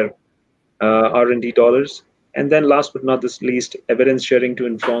invest their R&D dollars. And then last but not the least, evidence sharing to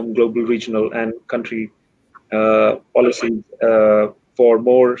inform global, regional, and country policies for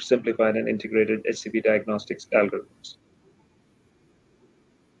more simplified and integrated HCV diagnostics algorithms.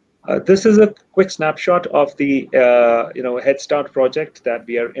 This is a quick snapshot of the Head Start project that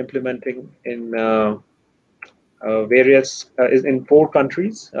we are implementing in is in 4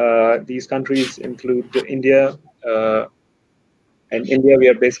 countries. These countries include India. And India, we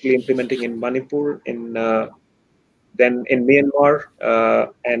are basically implementing in Manipur, then in Myanmar,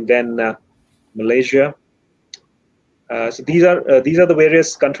 and then Malaysia. So these are the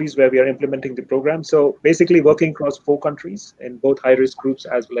various countries where we are implementing the program. So basically working across 4 countries in both high-risk groups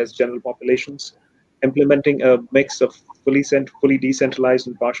as well as general populations, implementing a mix of fully decentralized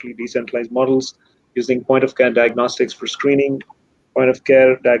and partially decentralized models using point-of-care diagnostics for screening,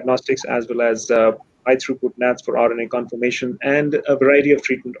 point-of-care diagnostics as well as high-throughput NATs for RNA confirmation, and a variety of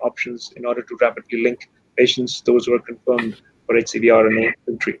treatment options in order to rapidly link patients, those who are confirmed for HCV RNA,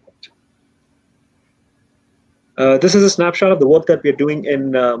 to treatment. This is a snapshot of the work that we are doing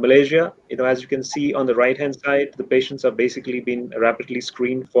in Malaysia. As you can see on the right-hand side, the patients are basically being rapidly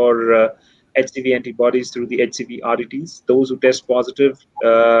screened for HCV antibodies through the HCV RDTs. Those who test positive,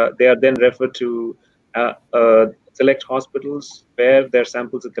 they are then referred to select hospitals where their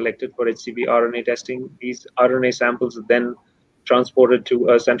samples are collected for HCV RNA testing. These RNA samples are then transported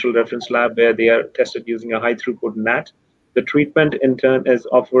to a central reference lab where they are tested using a high-throughput NAT. The treatment, in turn, is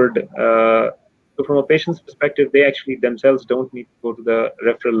offered. So from a patient's perspective, they actually themselves don't need to go to the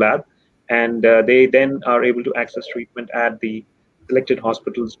referral lab, and they then are able to access treatment at the selected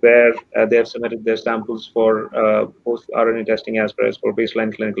hospitals where they have submitted their samples for both RNA testing as well as for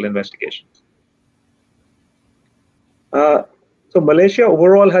baseline clinical investigations. So Malaysia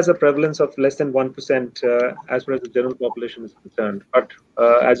overall has a prevalence of less than 1% as far as the general population is concerned. But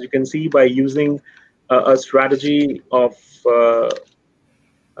as you can see, by using a strategy of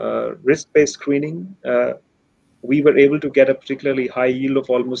risk-based screening, we were able to get a particularly high yield of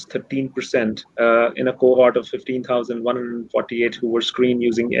almost 13% in a cohort of 15,148 who were screened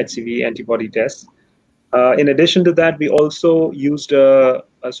using HCV antibody tests. In addition to that, we also used a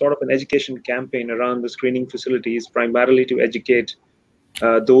sort of an education campaign around the screening facilities, primarily to educate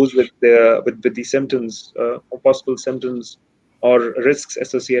those with the symptoms or possible symptoms or risks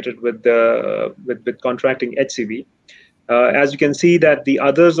associated with contracting HCV. As you can see that the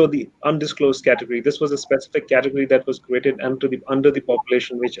others or the undisclosed category, this was a specific category that was created under the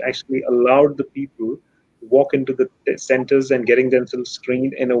population, which actually allowed the people to walk into the centers and getting themselves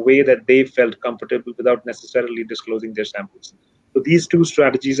screened in a way that they felt comfortable without necessarily disclosing their samples. So these 2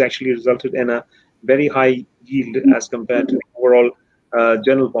 strategies actually resulted in a very high yield as compared to the overall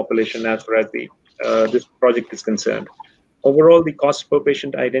general population as far as this project is concerned. Overall, the cost per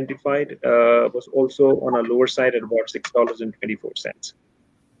patient identified was also on a lower side at about $6.24.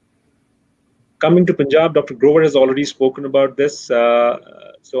 Coming to Punjab, Dr. Grover has already spoken about this.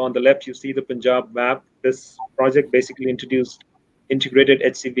 So on the left, you see the Punjab map. This project basically introduced integrated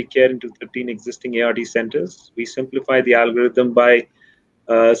HCV care into 13 existing ART centers. We simplified the algorithm by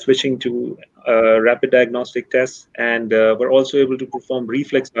switching to rapid diagnostic tests, and we're also able to perform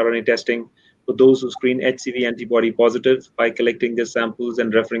reflex RNA testing for those who screen HCV antibody positive by collecting their samples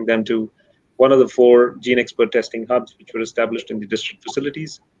and referring them to one of the 4 gene expert testing hubs which were established in the district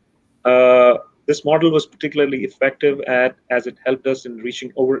facilities. This model was particularly effective as it helped us in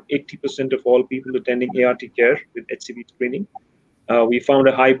reaching over 80% of all people attending ART care with HCV screening. We found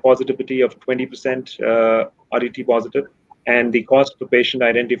a high positivity of 20% RDT positive, and the cost per patient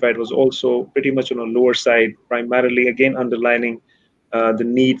identified was also pretty much on a lower side, primarily again underlining the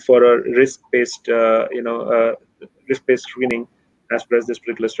need for a risk-based, risk-based screening as far as this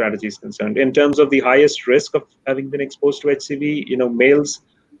particular strategy is concerned. In terms of the highest risk of having been exposed to HCV, males,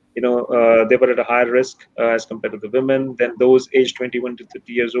 they were at a higher risk as compared to the women. Then those aged 21 to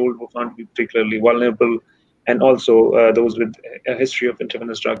 30 years old were found to be particularly vulnerable, and also those with a history of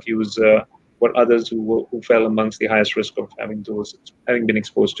intravenous drug use were others who fell amongst the highest risk of having been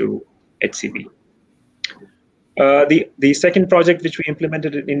exposed to HCV. The second project which we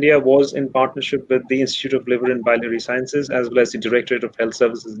implemented in India was in partnership with the Institute of Liver and Biliary Sciences as well as the Directorate of Health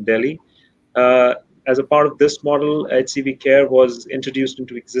Services in Delhi. As a part of this model, HCV care was introduced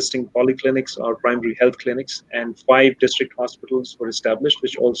into existing polyclinics or primary health clinics, and 5 district hospitals were established,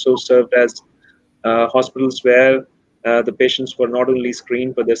 which also served as hospitals where the patients were not only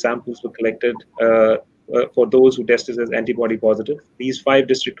screened, but their samples were collected for those who tested as antibody positive. These 5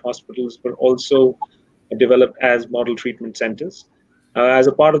 district hospitals were also developed as model treatment centers. As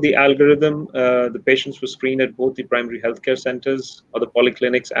a part of the algorithm, the patients were screened at both the primary healthcare centers or the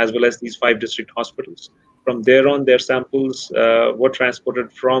polyclinics as well as these 5 district hospitals. From there on, their samples were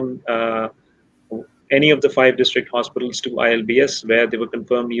transported from any of the 5 district hospitals to ILBS, where they were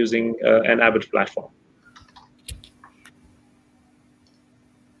confirmed using an Abbott platform.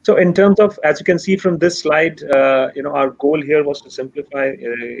 So in terms of, as you can see from this slide, our goal here was to simplify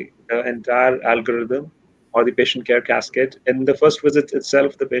the entire algorithm or the patient care cascade. In the first visit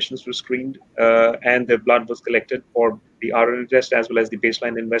itself, the patients were screened and their blood was collected for the RNA test as well as the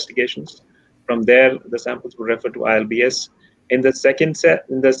baseline investigations. From there, the samples were referred to ILBS. In the second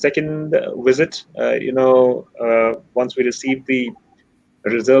visit, once we received the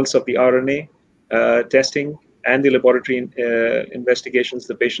results of the RNA testing and the laboratory investigations,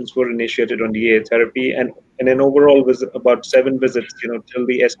 the patients were initiated on DA therapy, and in an overall visit, about 7 visits, till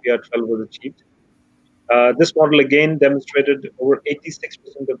the SPR12 was achieved. This model again demonstrated over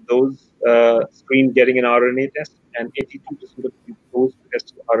 86% of those screened getting an RNA test, and 82% of those who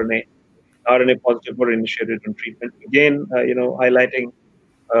tested RNA positive were initiated on treatment. Again, highlighting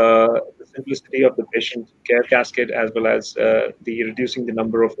the simplicity of the patient care cascade as well as the reducing the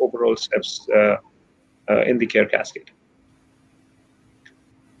number of overall steps in the care cascade.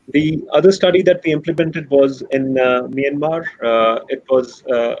 The other study that we implemented was in Myanmar. It was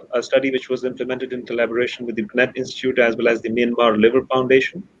a study which was implemented in collaboration with the Burnett Institute as well as the Myanmar Liver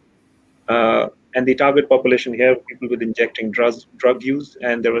Foundation. And the target population here were people with injecting drug use,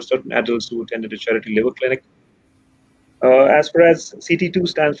 and there were certain adults who attended a charity liver clinic. As far as CT2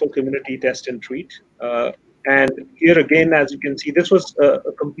 stands for Community Test and Treat. And here again, as you can see, this was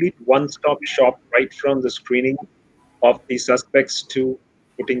a complete one-stop shop, right from the screening of the suspects to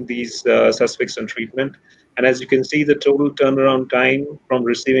putting these suspects on treatment. And as you can see, the total turnaround time from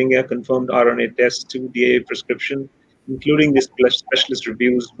receiving a confirmed RNA test to DA prescription, including the specialist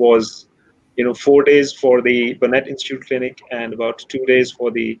reviews, was 4 days for the Burnett Institute clinic and about 2 days for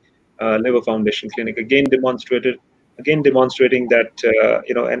the Liver Foundation clinic. Again, demonstrating that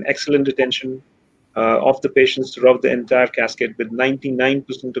an excellent attention of the patients throughout the entire cascade, with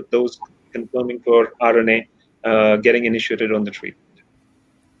 99% of those confirming for RNA getting initiated on the treatment.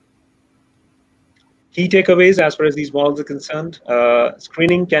 Key takeaways as far as these models are concerned: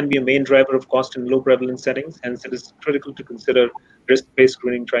 screening can be a main driver of cost in low prevalence settings, hence it is critical to consider risk-based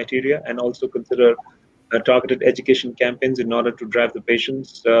screening criteria and also consider targeted education campaigns in order to drive the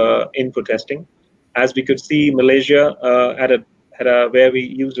patients in for testing. As we could see, Malaysia where we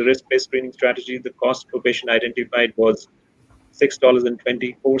used a risk-based screening strategy, the cost per patient identified was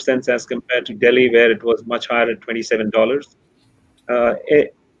 $6.24 as compared to Delhi, where it was much higher at $27.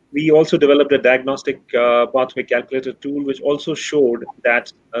 We also developed a diagnostic pathway calculator tool, which also showed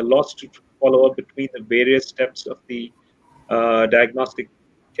that a loss to follow-up between the various steps of the diagnostic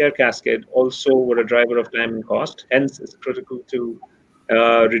care cascade also were a driver of time and cost. Hence, it's critical to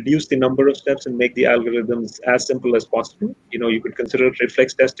reduce the number of steps and make the algorithms as simple as possible. You could consider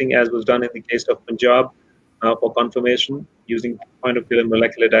reflex testing, as was done in the case of Punjab, for confirmation using point-of-care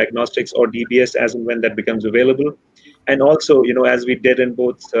molecular diagnostics, or DBS as and when that becomes available. And also, as we did in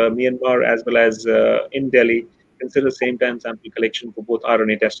both Myanmar as well as in Delhi, consider same-time sample collection for both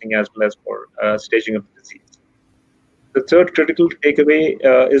RNA testing as well as for staging of the disease. The third critical takeaway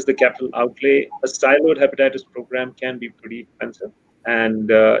is the capital outlay. A siloed hepatitis program can be pretty expensive, and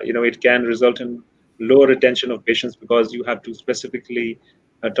it can result in lower retention of patients because you have to specifically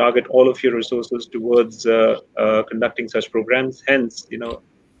target all of your resources towards conducting such programs. Hence,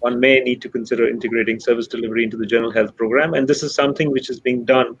 one may need to consider integrating service delivery into the general health program, and this is something which is being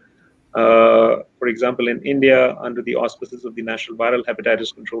done, for example, in India under the auspices of the National Viral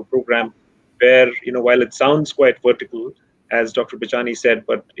Hepatitis Control Program, where while it sounds quite vertical, as Dr. Bachani said,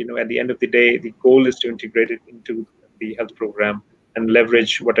 but at the end of the day, the goal is to integrate it into the health program and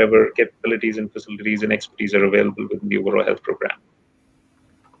leverage whatever capabilities and facilities and expertise are available within the overall health program.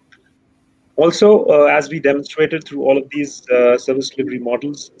 Also, as we demonstrated through all of these service delivery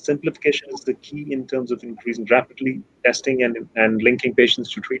models, simplification is the key in terms of increasing rapidly testing and linking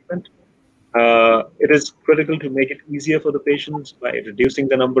patients to treatment. It is critical to make it easier for the patients by reducing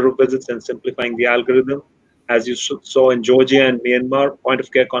the number of visits and simplifying the algorithm. As you saw in Georgia and Myanmar,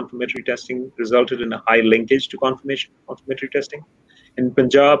 point-of-care confirmatory testing resulted in a high linkage to confirmatory testing. In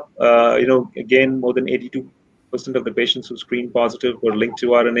Punjab, again, more than 82% of the patients who screened positive were linked to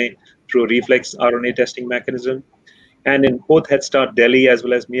RNA through a reflex RNA testing mechanism. And in both Head Start Delhi as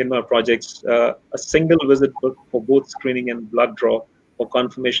well as Myanmar projects, a single visit for both screening and blood draw for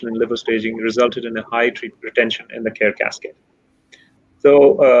confirmation and liver staging resulted in a high treatment retention in the care cascade.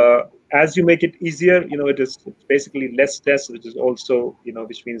 So as you make it easier, it's basically less tests, which is also,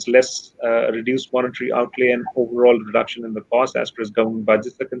 which means less reduced monetary outlay and overall reduction in the cost as far as government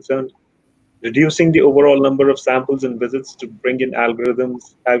budgets are concerned. Reducing the overall number of samples and visits to bring in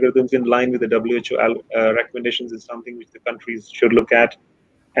algorithms in line with the WHO recommendations is something which the countries should look at.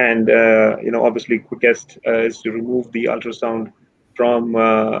 And obviously, quickest is to remove the ultrasound from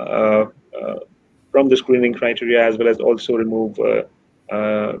the screening criteria, as well as also remove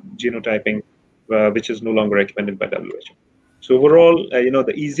genotyping which is no longer recommended by WHO. So overall,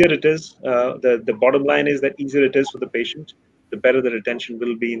 the easier it is, the bottom line is that easier it is for the patient, the better the retention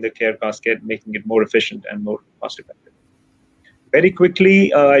will be in the care cascade, making it more efficient and more cost effective. Very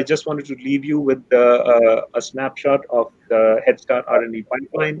quickly, I just wanted to leave you with a snapshot of the Head Start R&D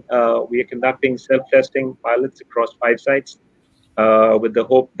pipeline. We are conducting self-testing pilots across 5 sites with the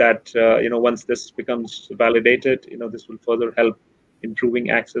hope that once this becomes validated, this will further help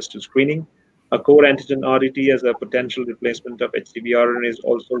improving access to screening. A core antigen RDT as a potential replacement of HCV RNA is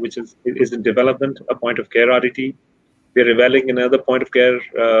also, which is in development, a point of care RDT. We are evaluating another point of care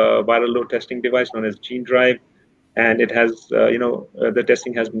viral load testing device known as Gene Drive. And it has, the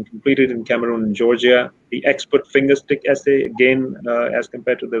testing has been completed in Cameroon and Georgia. The expert finger stick assay, again, as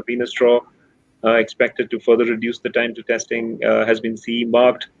compared to the venous draw, expected to further reduce the time to testing, has been CE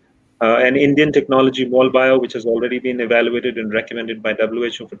marked. An Indian technology, MolBio, which has already been evaluated and recommended by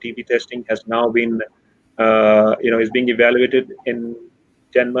WHO for TB testing, has now been, is being evaluated in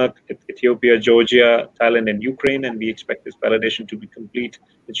Denmark, Ethiopia, Georgia, Thailand, and Ukraine, and we expect this validation to be complete.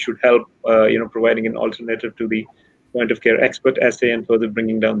 It should help, providing an alternative to the point of care expert assay and further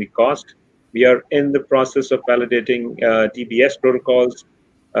bringing down the cost. We are in the process of validating TBS protocols,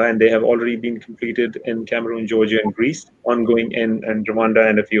 and they have already been completed in Cameroon, Georgia, and Greece, ongoing in Rwanda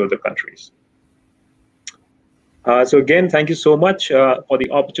and a few other countries. So again, thank you so much for the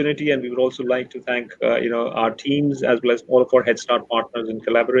opportunity, and we would also like to thank our teams as well as all of our Head Start partners and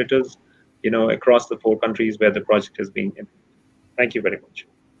collaborators, across the 4 countries where the project is being implemented. Thank you very much.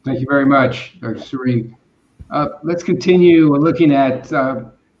 Thank you very much, Dr. Sareen. Let's continue looking at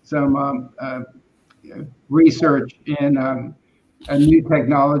some research in new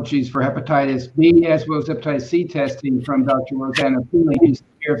technologies for hepatitis B as well as hepatitis C testing from Dr. Rosanna Pooley, who's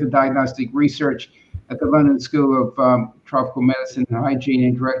here for diagnostic research at the London School of Tropical Medicine and Hygiene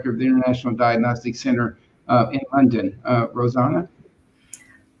and director of the International Diagnostic Center in London. Rosanna?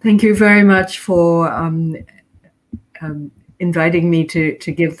 Thank you very much for inviting me to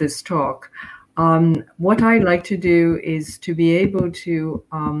give this talk. What I like to do is to be able to,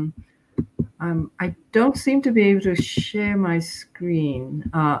 I don't seem to be able to share my screen.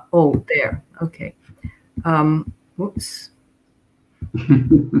 Oh, there, okay. Whoops.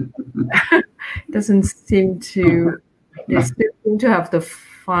 Doesn't seem to, they still seem to have the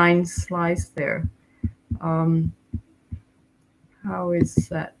fine slice there. How is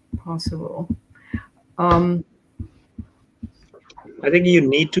that possible? I think you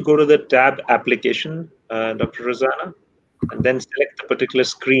need to go to the tab application, Dr. Rosanna, and then select the particular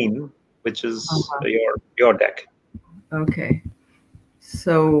screen, which is your deck. Okay.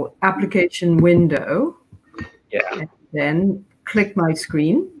 So application window. Yeah. And then click my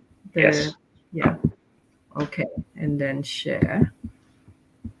screen. Yes. Yeah. Okay. And then share.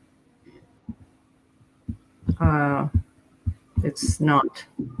 It's not.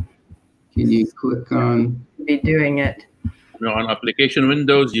 Can you click on? Be doing it. No, on application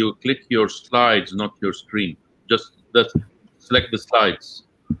windows, you click your slides, not your screen. Just select the slides.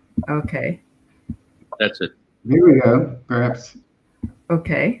 Okay. That's it. Here we go. Perhaps.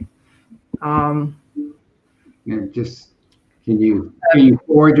 Okay. Yeah, just can you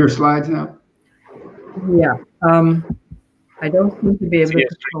forward your slides now? Yeah. I don't seem to be able to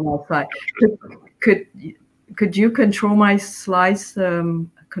control my slide. Could you control my slides,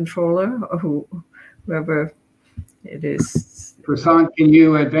 controller, or whoever it is? Prasant, can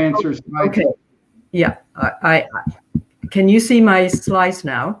you advance your slides? Okay. Yeah. I can you see my slides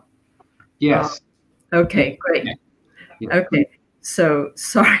now? Yes. Okay, great. Yeah. Okay, so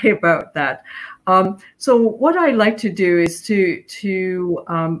sorry about that. So what I like to do is to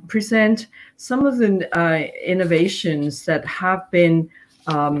present some of the innovations that have been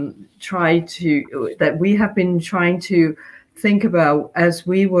that we have been trying to think about as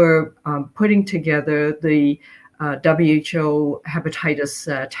we were putting together the WHO hepatitis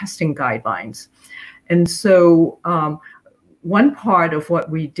testing guidelines. And so one part of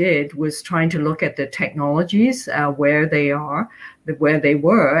what we did was trying to look at the technologies, where they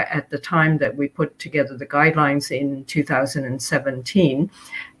were at the time that we put together the guidelines in 2017.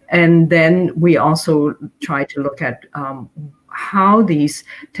 And then we also tried to look at how these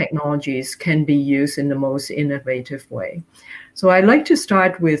technologies can be used in the most innovative way. So I'd like to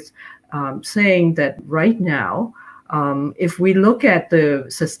start with saying that right now, if we look at the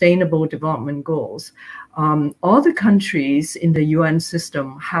Sustainable Development Goals, all the countries in the UN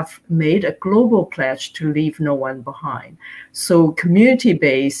system have made a global pledge to leave no one behind. So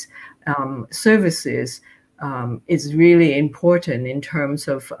community-based services is really important in terms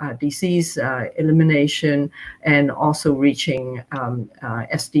of disease elimination and also reaching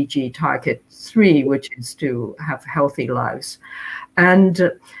SDG target 3, which is to have healthy lives.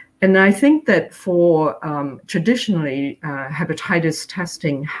 And I think that for traditionally, hepatitis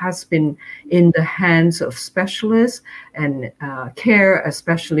testing has been in the hands of specialists, and care,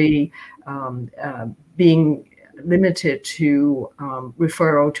 especially being limited to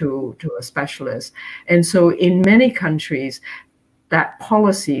referral to a specialist. And so in many countries, that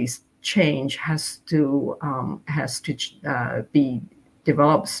policies change has to be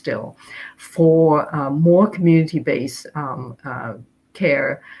developed still for more community-based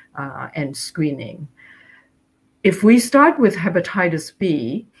care and screening. If we start with hepatitis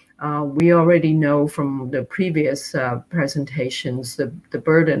B, we already know from the previous presentations the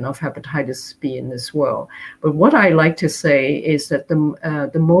burden of hepatitis B in this world. But what I like to say is that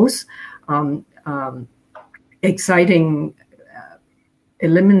the most exciting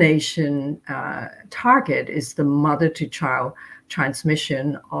elimination target is the mother-to-child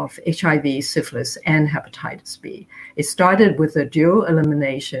transmission of HIV, syphilis, and hepatitis B. It started with a dual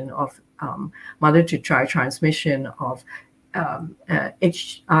elimination of mother-to-child transmission of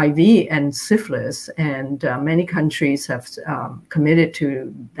HIV and syphilis, and many countries have committed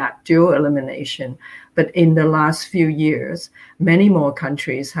to that dual elimination. But in the last few years, many more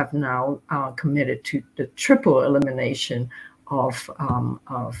countries have now committed to the triple elimination of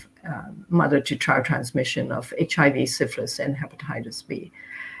mother-to-child transmission of HIV, syphilis, and hepatitis B.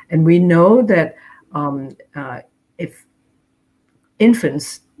 And we know that if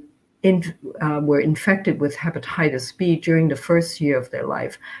infants were infected with hepatitis B during the first year of their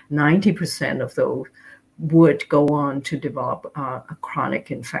life, 90% of those would go on to develop a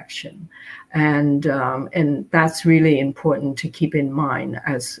chronic infection. And that's really important to keep in mind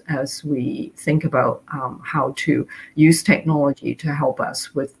as we think about how to use technology to help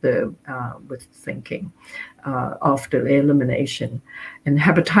us with thinking of the elimination. And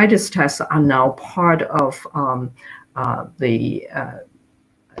hepatitis tests are now part of the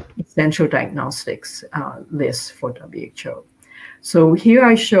essential diagnostics list for WHO. So here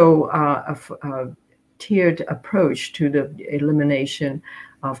I show a tiered approach to the elimination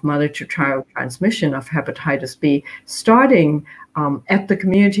of mother-to-child transmission of hepatitis B, starting at the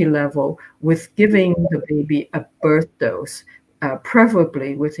community level with giving the baby a birth dose,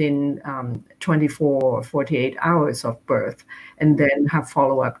 preferably within 24 or 48 hours of birth, and then have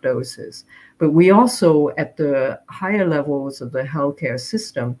follow-up doses. But we also, at the higher levels of the healthcare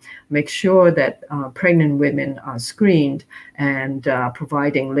system, make sure that pregnant women are screened and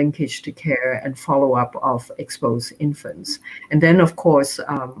providing linkage to care and follow-up of exposed infants. And then, of course,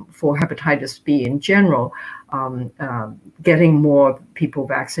 for hepatitis B in general, getting more people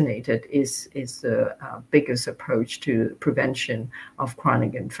vaccinated is the biggest approach to prevention of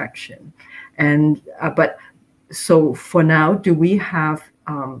chronic infection. And but so for now, do we have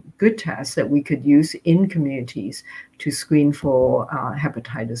good tests that we could use in communities to screen for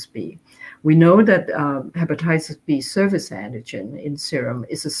hepatitis B? We know that hepatitis B surface antigen in serum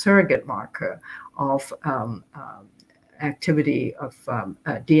is a surrogate marker of activity of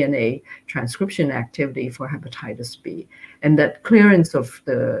DNA transcription activity for hepatitis B, and that clearance of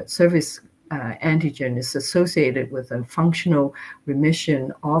the surface antigen is associated with a functional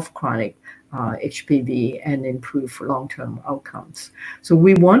remission of chronic HBV and improve long-term outcomes. So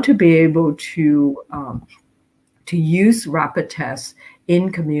we want to be able to use rapid tests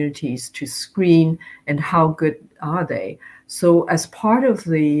in communities to screen, and how good are they? So as part of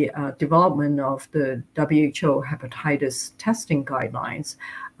the development of the WHO hepatitis testing guidelines,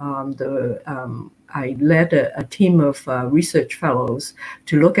 I led a team of research fellows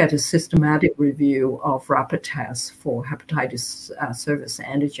to look at a systematic review of rapid tests for hepatitis surface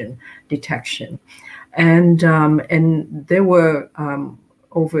antigen detection. And there were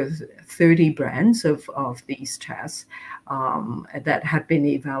over 30 brands of these tests that had been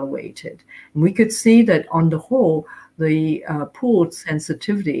evaluated. And we could see that on the whole, the pooled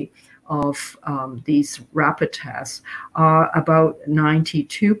sensitivity of these rapid tests are about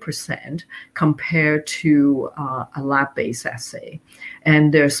 92% compared to a lab-based assay.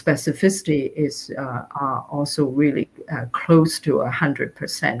 And their specificity is also really close to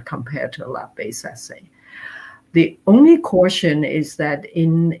 100% compared to a lab-based assay. The only caution is that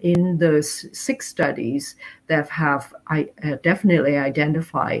in the 6 studies that have definitely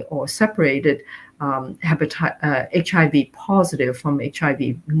identified or separated HIV positive from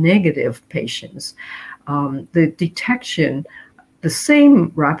HIV negative patients, the detection, the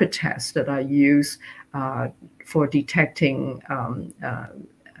same rapid test that I use for detecting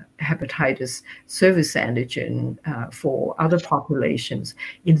hepatitis surface antigen for other populations.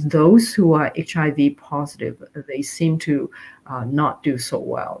 In those who are HIV positive, they seem to not do so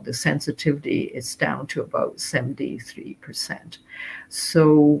well. The sensitivity is down to about 73%.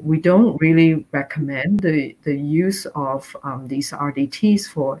 So we don't really recommend the use of these RDTs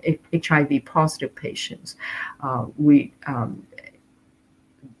for HIV positive patients. We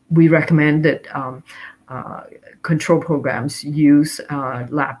recommend that control programs use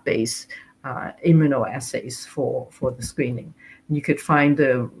lab-based immunoassays for the screening. You could find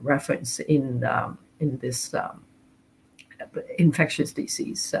the reference in this infectious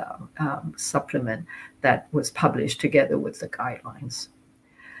disease supplement that was published together with the guidelines.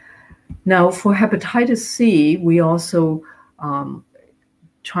 Now, for hepatitis C, we also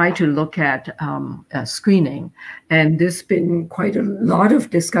try to look at screening, and there's been quite a lot of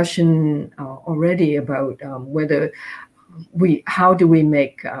discussion already about how do we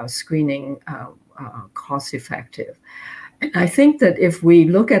make screening cost effective. And I think that if we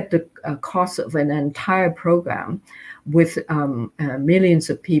look at the cost of an entire program with millions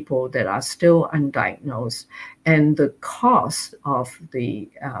of people that are still undiagnosed, and the cost of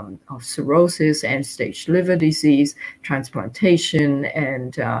of cirrhosis, end-stage liver disease, transplantation,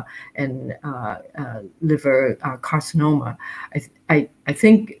 and liver carcinoma, I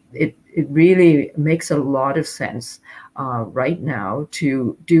think it really makes a lot of sense right now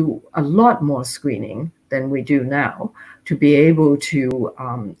to do a lot more screening than we do now, to be able to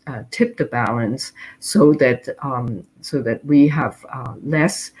tip the balance so that we have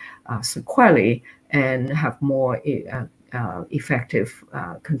less sequelae and have more effective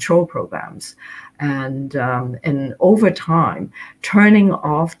control programs. And over time, turning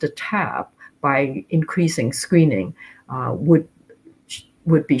off the tap by increasing screening would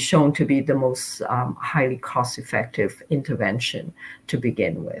be shown to be the most highly cost-effective intervention to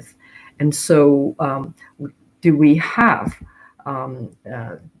begin with. And so do we have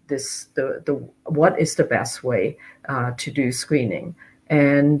what is the best way to do screening?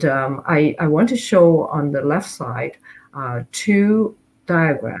 And I want to show on the left side two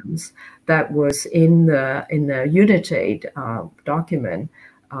diagrams that was in the UNITAID document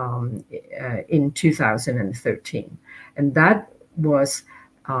in 2013, and that was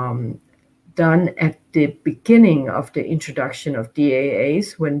done at the beginning of the introduction of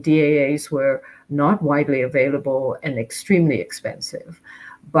DAAs, when DAAs were not widely available and extremely expensive.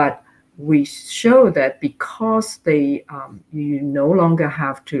 But we show that because you no longer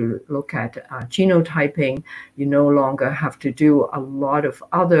have to look at genotyping, you no longer have to do a lot of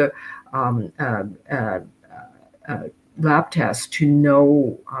other lab tests to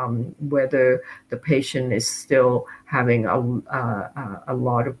know whether the patient is still having a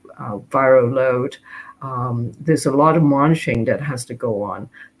lot of viral load. There's a lot of monitoring that has to go on,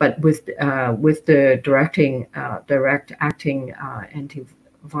 but with the direct acting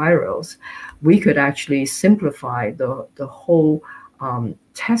antivirals, we could actually simplify the whole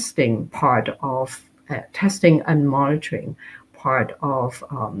testing part of testing and monitoring part of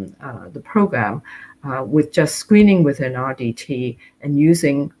the program with just screening with an RDT and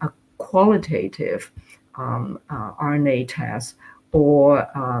using a qualitative RNA test or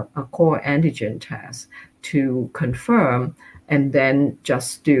a core antigen test to confirm, and then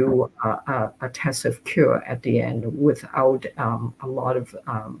just do a test of cure at the end without a lot of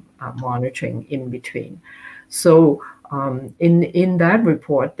monitoring in between. So in that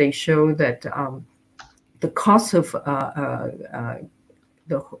report, they show that the cost of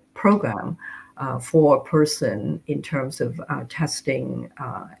the program for a person in terms of testing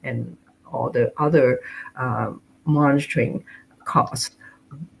and all the other monitoring costs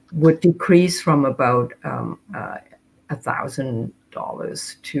would decrease from about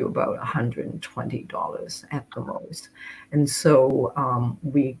 $1,000 to about $120 at the most. And so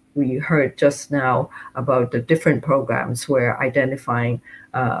we heard just now about the different programs where identifying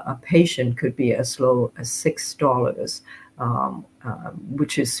a patient could be as low as $6,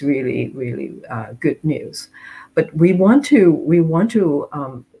 which is really, really good news. But we want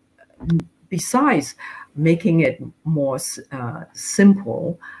to besides making it more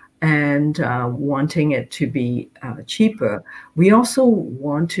simple and wanting it to be cheaper, we also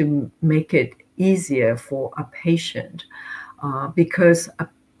want to make it easier for a patient because a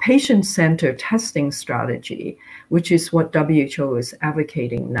patient-centered testing strategy, which is what WHO is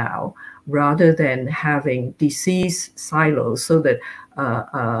advocating now, rather than having disease silos, so that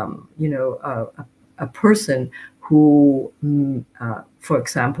a person who, for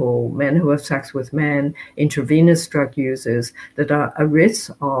example, men who have sex with men, intravenous drug users that are at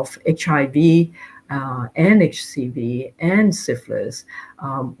risk of HIV and HCV and syphilis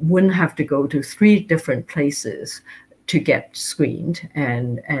wouldn't have to go to 3 different places to get screened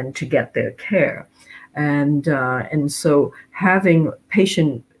and to get their care. And so having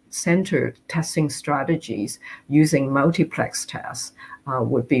patient-centered testing strategies using multiplex tests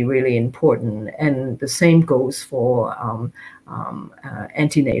would be really important. And the same goes for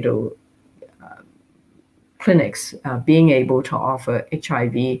antenatal clinics being able to offer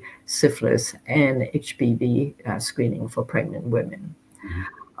HIV, syphilis, and HPV screening for pregnant women.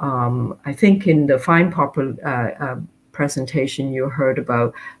 I think in the fine presentation you heard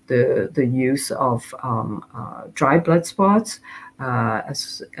about the use of dry blood spots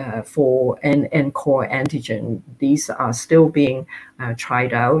for and core antigen. These are still being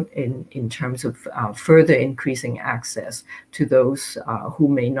tried out in terms of further increasing access to those who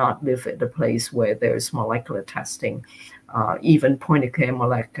may not live at a place where there's molecular testing, even point-of-care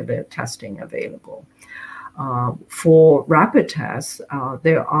molecular testing available. For rapid tests,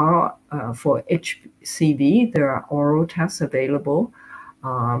 there are, for HCV, there are oral tests available,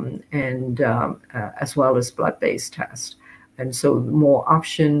 and as well as blood-based tests. And so more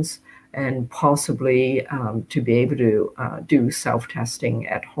options, and possibly to be able to do self-testing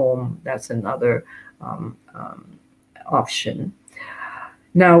at home. That's another option.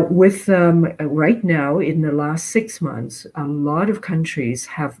 Now, with right now, in the last 6 months, a lot of countries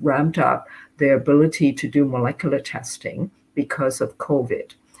have ramped up their ability to do molecular testing because of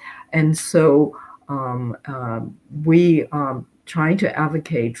COVID. And so we are trying to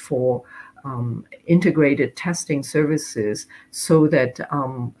advocate for integrated testing services so that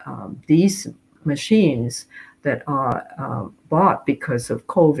these machines that are bought because of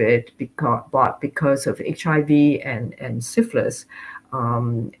COVID, bought because of HIV and syphilis,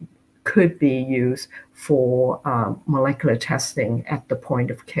 could be used for molecular testing at the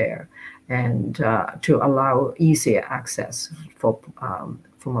point of care, and to allow easier access for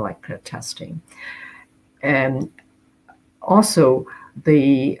molecular testing. And also,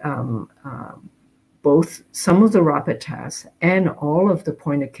 the both some of the rapid tests and all of the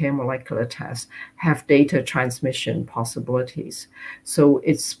point-of-care molecular tests have data transmission possibilities. So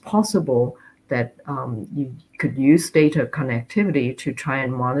it's possible that you could use data connectivity to try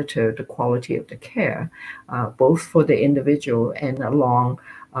and monitor the quality of the care, both for the individual and along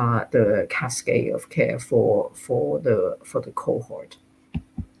the cascade of care for the cohort.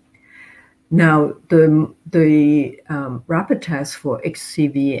 Now, the rapid test for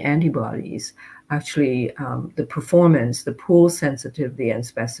HCV antibodies, actually, the performance, the pool sensitivity and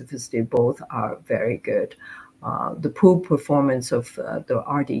specificity both are very good. The pool performance of the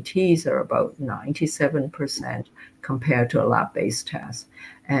RDTs are about 97% compared to a lab-based test,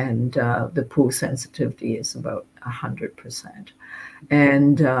 and the pool sensitivity is about 100%.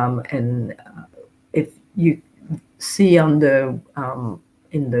 And if you see on the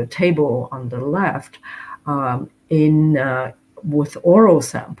in the table on the left, with oral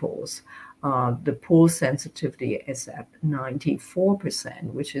samples, the pool sensitivity is at 94%,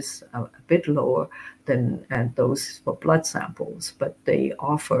 which is a bit lower than those for blood samples, but they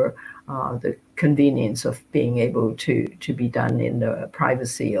offer the convenience of being able to be done in the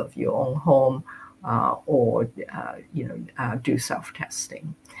privacy of your own home, or do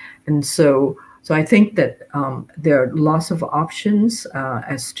self-testing. And so I think that there are lots of options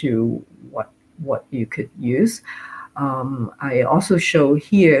as to what you could use. I also show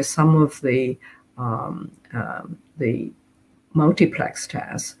here some of the multiplex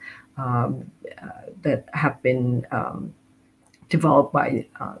tests that have been developed by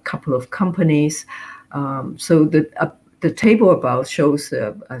a couple of companies. So the table above shows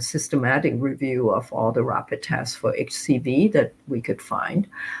a systematic review of all the rapid tests for HCV that we could find,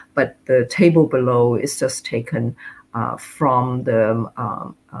 but the table below is just taken from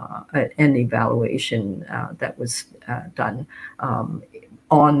an evaluation that was done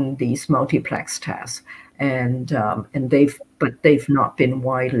on these multiplex tests, and they've not been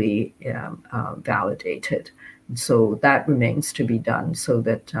widely validated. So that remains to be done so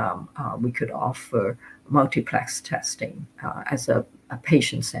that we could offer multiplex testing as a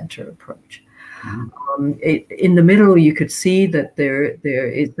patient-centered approach. In the middle, you could see that there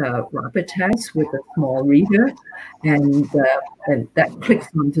is a rapid test with a small reader, and that clicks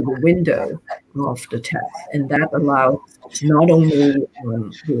onto the window of the test, and that allows not only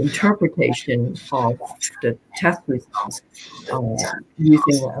the interpretation of the test results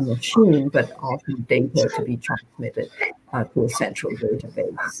using a machine, but also data to be transmitted to a central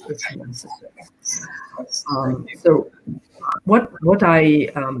database if necessary. So what I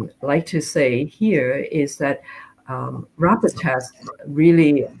like to say here is that rapid tests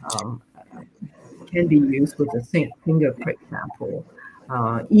really can be used with a finger prick sample.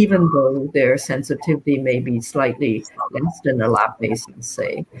 Even though their sensitivity may be slightly less than a lab-based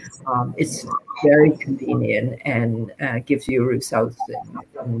assay, it's very convenient and gives you results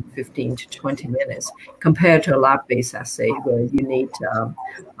in 15 to 20 minutes compared to a lab-based assay where you need a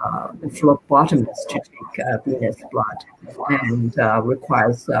phlebotomist to take venous blood and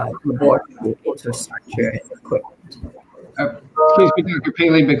requires laboratory infrastructure and equipment. Excuse me, Dr.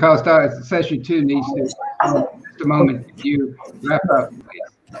 Paley, because session 2 needs to, just a moment, if you wrap up,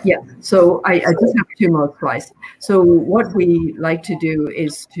 please. Yeah, so I just have 2 more slides. So what we like to do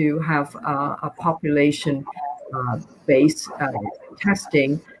is to have a population based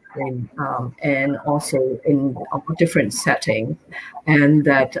testing and also in different settings, and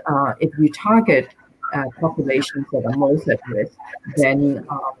that if we target populations that are most at risk, then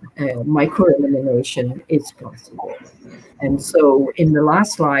microelimination is possible. And so in the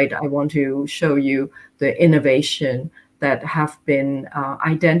last slide, I want to show you the innovation that have been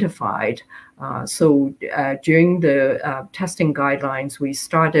identified. So during the testing guidelines, we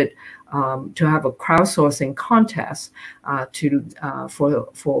started to have a crowdsourcing contest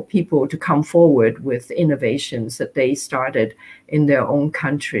for people to come forward with innovations that they started in their own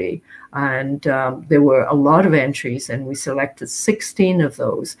country. And there were a lot of entries, and we selected 16 of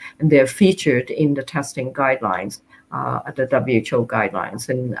those, and they're featured in the testing guidelines, the WHO guidelines.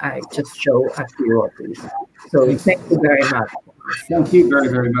 And I just show a few of these. So thank you very much. Thank you very,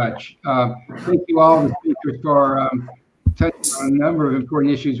 very much. Thank you all, the speakers, for touching on a number of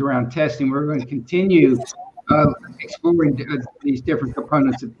important issues around testing. We're going to continue exploring these different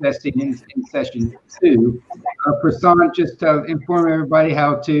components of testing in session 2. Prasant, just inform everybody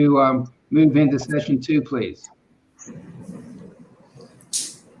how to move into session 2, please.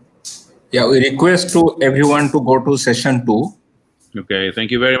 Yeah, we request to everyone to go to session 2. Okay,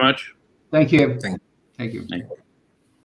 thank you very much. Thank you. Thank you. Thank you. Thank you.